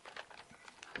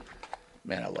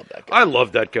 Man, I love that guy. I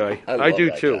love that guy. I I love do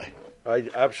that too. guy. I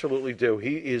absolutely do.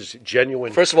 He is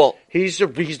genuine. First of all, he's the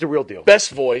real deal.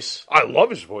 best voice. I love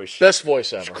his voice. Best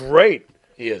voice ever. Great.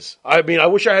 He is. I mean, I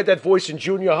wish I had that voice in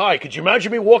junior high. Could you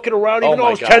imagine me walking around, even Oh, though my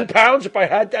I was God. 10 pounds? If I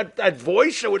had that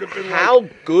voice, it would have been How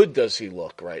good does he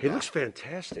look right He now? looks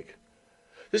fantastic.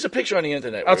 There's a picture on the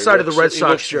internet where Outside he of the looks- Red he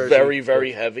Sox looks jersey. very,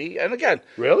 very heavy. And again,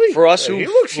 Really? for us Yeah, who he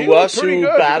looks pretty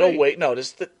good, battle right? weight, no,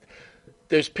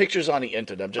 there's pictures on the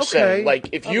internet. I'm just Okay. saying, like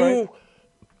if All you right.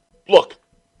 look,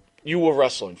 you were a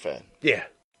wrestling fan. Yeah.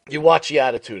 You watch the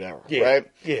Attitude Era, Yeah,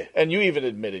 right? yeah. And you even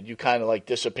admitted you kind of like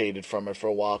dissipated from it for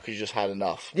a while because you just had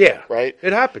enough. Yeah. Right?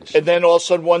 It happens. And then all of a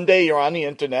sudden one day you're on the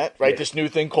internet, right? Yeah. This new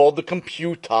thing called the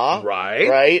computer. Right.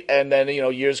 Right? And then,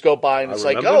 years go by and it's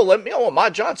like, remember.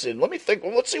 Ahmad Johnson, let me think,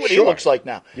 let's see what he Sure. looks like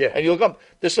now. Yeah. And you look up,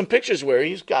 there's some pictures where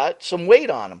he's got some weight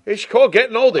on him. It's called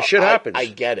getting older. Shit happens. I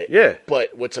get it. Yeah.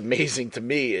 But what's amazing to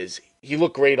me is he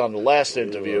looked great on the last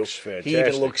interview. looks He even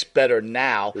fantastic. looks better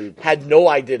now. Had no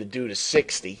idea to do to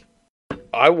 60.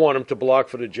 I want him to block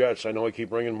for the Jets. I know I keep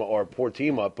bringing our poor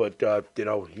team up, but,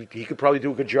 he could probably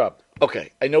do a good job.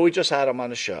 Okay, I know we just had him on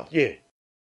the show. Yeah.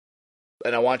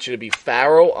 And I want you to be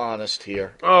Pharaoh honest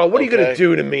here. Oh, what are you going to Okay.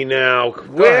 do to me now? Go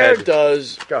Where ahead.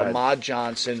 does Go ahead. Ahmad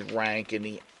Johnson rank in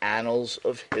the annals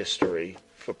of history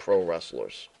for pro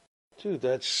wrestlers? Dude,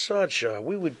 that's such a...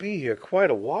 We would be here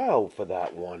quite a while for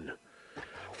that one.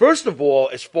 First of all,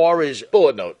 as far as...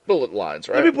 Bullet lines,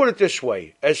 right? Let me put it this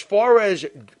way. As far as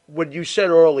what you said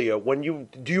earlier, do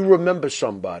you remember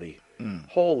somebody?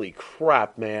 Holy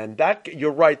crap, man!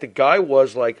 You're right. The guy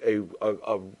was like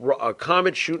a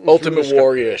comet shooting Ultimate through the sky.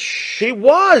 Warrior. He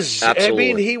was.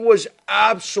 Absolutely. I mean, he was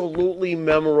absolutely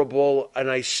memorable, and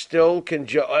I still can.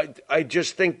 I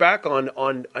just think back on.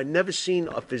 I never seen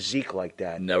a physique like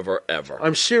that. Never ever.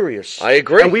 I'm serious. I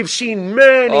agree. And we've seen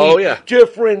many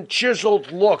different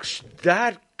chiseled looks.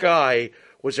 That guy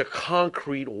was a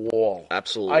concrete wall.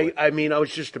 Absolutely. I mean, I was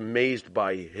just amazed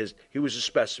by he was a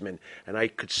specimen, and I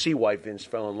could see why Vince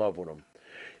fell in love with him.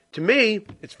 To me,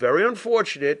 it's very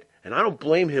unfortunate, and I don't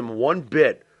blame him one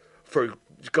bit for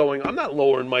going, I'm not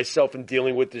lowering myself and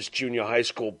dealing with this junior high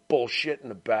school bullshit in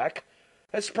the back.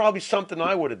 That's probably something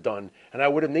I would have done, and I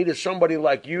would have needed somebody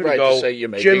like you to go, to say you're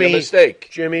making Jimmy, a mistake.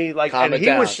 Jimmy, like, Calm and it he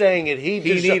down. was saying it.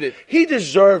 He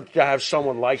deserved to have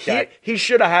someone like that. He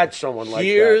should have had someone like that.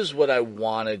 Here's what I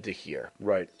wanted to hear.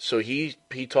 Right. So he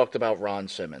talked about Ron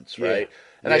Simmons, Yeah. right?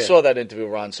 And I saw that interview.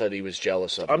 Ron said he was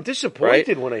jealous of him. I'm disappointed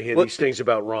right? when I hear Well, these things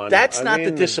about Ron. That's I not the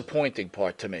mean, disappointing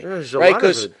part to me, There's a right? lot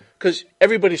of it. Because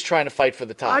everybody's trying to fight for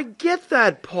the top. I get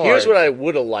that part. Here's what I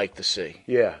would have liked to see.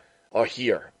 Yeah. Or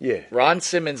hear. Yeah. Ron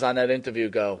Simmons on that interview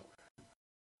go,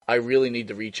 I really need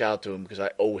to reach out to him because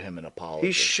I owe him an apology.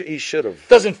 He should have.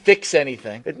 Doesn't fix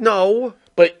anything. No.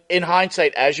 But in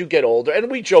hindsight, as you get older, and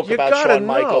we joke You about gotta Shawn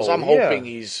Michaels, know, I'm hoping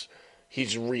he's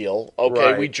real. Okay,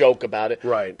 Right. we joke about it.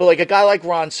 Right. But like a guy like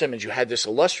Ron Simmons, you had this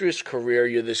illustrious career.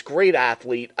 You're this great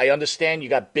athlete. I understand you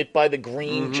got bit by the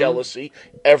green jealousy.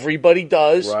 Everybody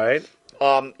does. Right.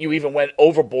 You even went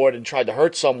overboard and tried to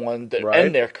hurt someone to Right.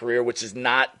 end their career, which is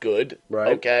not good.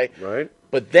 Right. Okay. Right.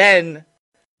 But then,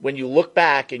 when you look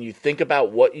back and you think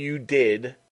about what you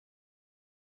did,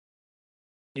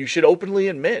 you should openly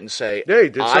admit and say, Yeah, he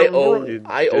did I something owe, wrong. You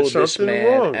I did owe this something man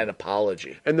wrong." an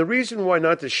apology. And the reason why,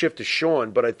 not to shift to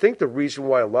Sean, but I think the reason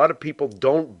why a lot of people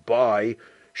don't buy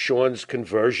Sean's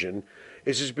conversion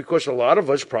is because a lot of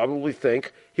us probably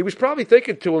think he was probably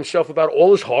thinking to himself about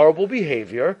all his horrible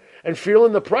behavior and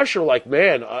feeling the pressure like,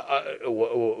 man,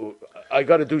 I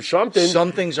got to do something.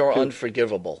 Some things are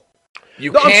unforgivable.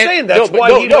 You No, I'm can't, saying that's no, why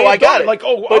no, he no, may I have got done it. it. Like,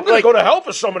 oh, But I'm going to go to hell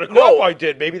for some of the crap No. I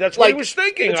did. Maybe that's what he Like, was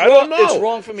thinking. it's I don't wrong- know. it's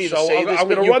wrong for me to So say I'm, this, I'm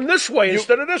but going to you- run this way you-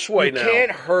 instead of this way You now.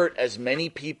 can't hurt as many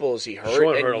people as he hurt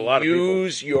Sean and hurt a lot of people.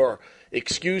 use your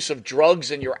excuse of drugs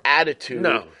and your attitude.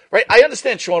 No. Right? I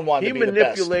understand Sean wanted He to be the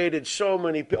best. manipulated so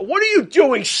many people. What are you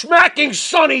doing, smacking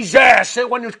Sonny's ass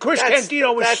when Chris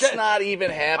Candido was That's not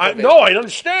even half of it. No, I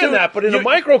understand Dude, that, but in a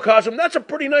microcosm, that's a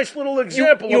pretty nice little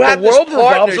example You of have the world this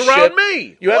revolves partnership. around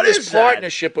me. You have What this is that?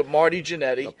 partnership with Marty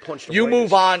Jannetty. punch the You brightness.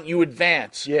 move on, you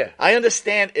advance. Yeah. I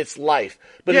understand it's life.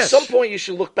 But Yes. at some point you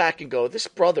should look back and go, this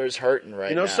brother is hurting right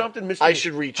You know now. something, Mr. I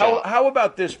should reach out. How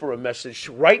about this for a message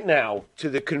right now to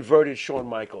the converted Shawn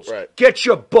Michaels? Right. Get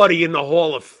your buddy in the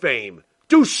Hall of Fame.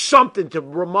 Do something to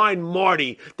remind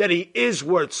Marty that he is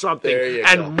worth something There you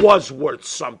and was worth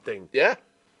something. Yeah.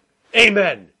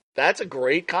 Amen. That's a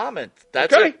great comment.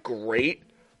 That's Okay. a great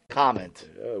comment.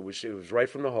 It was right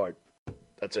from the heart.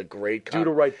 That's a great Do comment.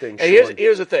 the right thing, And Sean.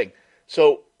 here's the thing.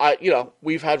 So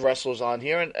we've had wrestlers on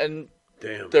here and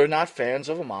Damn. they're not fans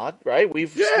of Ahmed, right?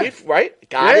 We've Yeah. right?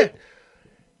 Got Yeah. it.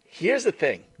 Here's the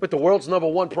thing. But the world's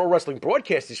 #1 pro wrestling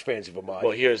broadcast is fans of Ahmed.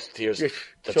 Well, here's Yeah, that's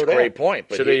so a there. great point.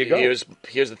 But So there you go. Here's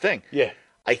the thing. Yeah.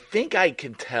 I think I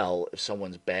can tell if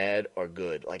someone's bad or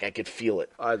good. Like I could feel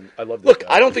it. I love this Look,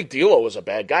 guy. I don't think D'Lo was a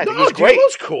bad guy. I think he No, was great.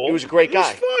 D'Lo's cool. He was a great He was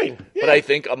guy. fine. But Yeah. I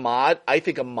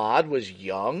think Ahmed was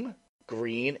young,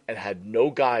 green, and had no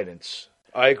guidance.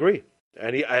 I agree.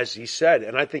 And as he said,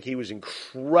 and I think he was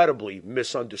incredibly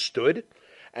misunderstood,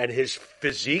 and his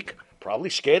physique probably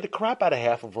scared the crap out of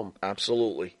half of them.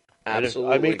 Absolutely. And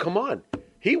Absolutely. I mean, come on.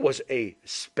 He was a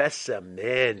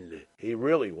specimen. He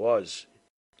really was.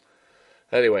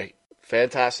 Anyway,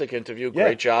 fantastic interview. Yeah.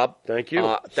 Great job. Thank you.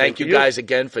 Same Thank to you you. guys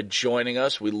again for joining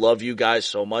us. We love you guys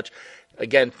so much.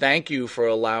 Again, thank you for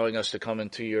allowing us to come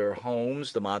into your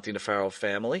homes, the Monte The Pharaoh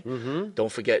family. Mm-hmm.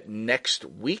 Don't forget, next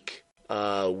week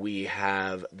we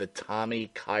have the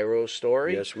Tommy Cairo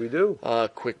story. Yes, we do.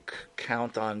 Quick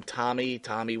count on Tommy.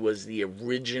 Tommy was the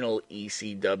original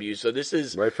ECW. So this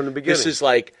is Right from the beginning. This is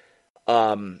like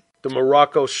The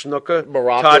Morocco Snooker.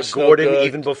 Morocco Todd Snooker, Gordon,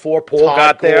 even before Paul Todd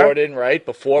got there. Gordon, right?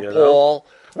 Before You know? Paul.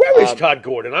 Where is Todd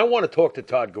Gordon? I want to talk to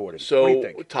Todd Gordon. What do you So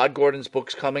think? Todd Gordon's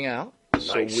book's coming out.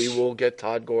 So Nice. we will get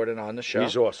Todd Gordon on the show.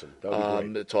 He's awesome. That would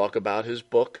be great. To talk about his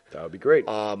book. That would be great.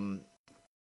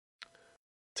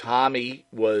 Tommy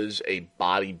was a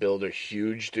bodybuilder,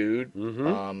 huge dude,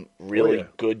 really Oh, yeah.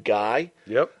 good guy.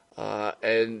 Yep.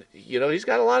 And, he's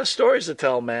got a lot of stories to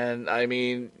tell, man. I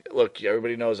mean, look,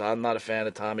 everybody knows I'm not a fan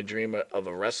of Tommy Dreamer of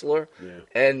a wrestler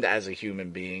and as a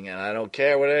human being, and I don't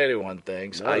care what anyone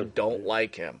thinks. I don't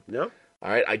like him. No. All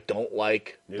right? I don't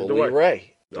like Neither Bully do I.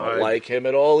 Ray. Don't like him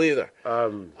at all either.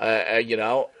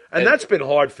 And that's been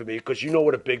hard for me because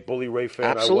what a big Bully Ray fan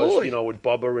Absolutely. I was, with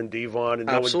Bubba and Devon and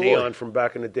knowing Absolutely. Dion from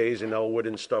back in the days in Elwood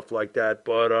and stuff like that.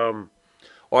 But,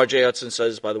 R.J. Hudson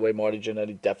says, by the way, Marty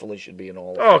Jannetty definitely should be in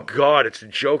all of oh, them. God, it's a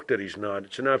joke that he's not.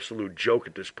 It's an absolute joke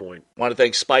at this point. I want to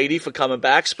thank Spidey for coming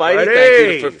back. Spidey, Spidey!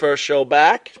 thank you for first show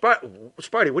back.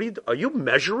 Spidey, are you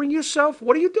measuring yourself?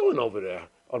 What are you doing over there?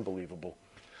 Unbelievable.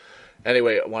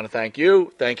 Anyway, I want to thank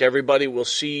you. Thank everybody. We'll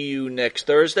see you next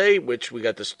Thursday, which we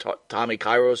got this Tommy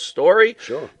Kairos story.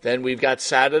 Sure. Then we've got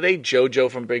Saturday,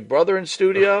 JoJo from Big Brother in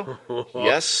studio.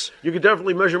 Yes. You could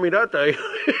definitely measure me that day.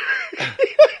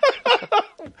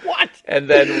 What? And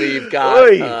then we've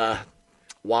got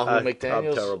Wahoo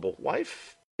McDaniel's terrible.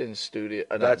 wife in studio.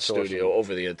 Not That's in studio, awesome.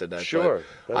 over the internet. Sure.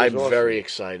 But That is I'm awesome. very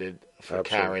excited for Absolutely.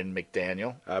 Karen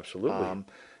McDaniel. Absolutely.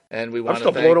 And we I'm want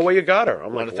still to blown thank, away you got her.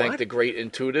 I'm want like, to thank what? the great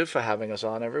Intuitive for having us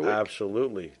on every week.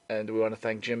 Absolutely. And we want to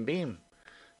thank Jim Beam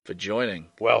for joining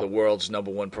Well, the world's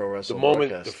 #1 pro The wrestling moment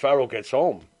broadcast. the Pharaoh gets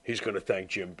home, he's going to thank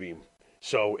Jim Beam.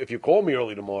 So if you call me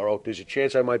early tomorrow, there's a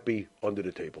chance I might be under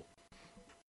the table.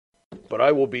 But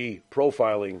I will be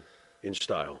profiling in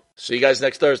style. See you guys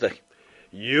next Thursday.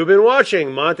 You've been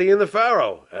watching Monte and the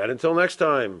Pharaoh. And until next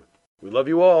time, we love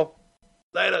you all.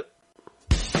 Later.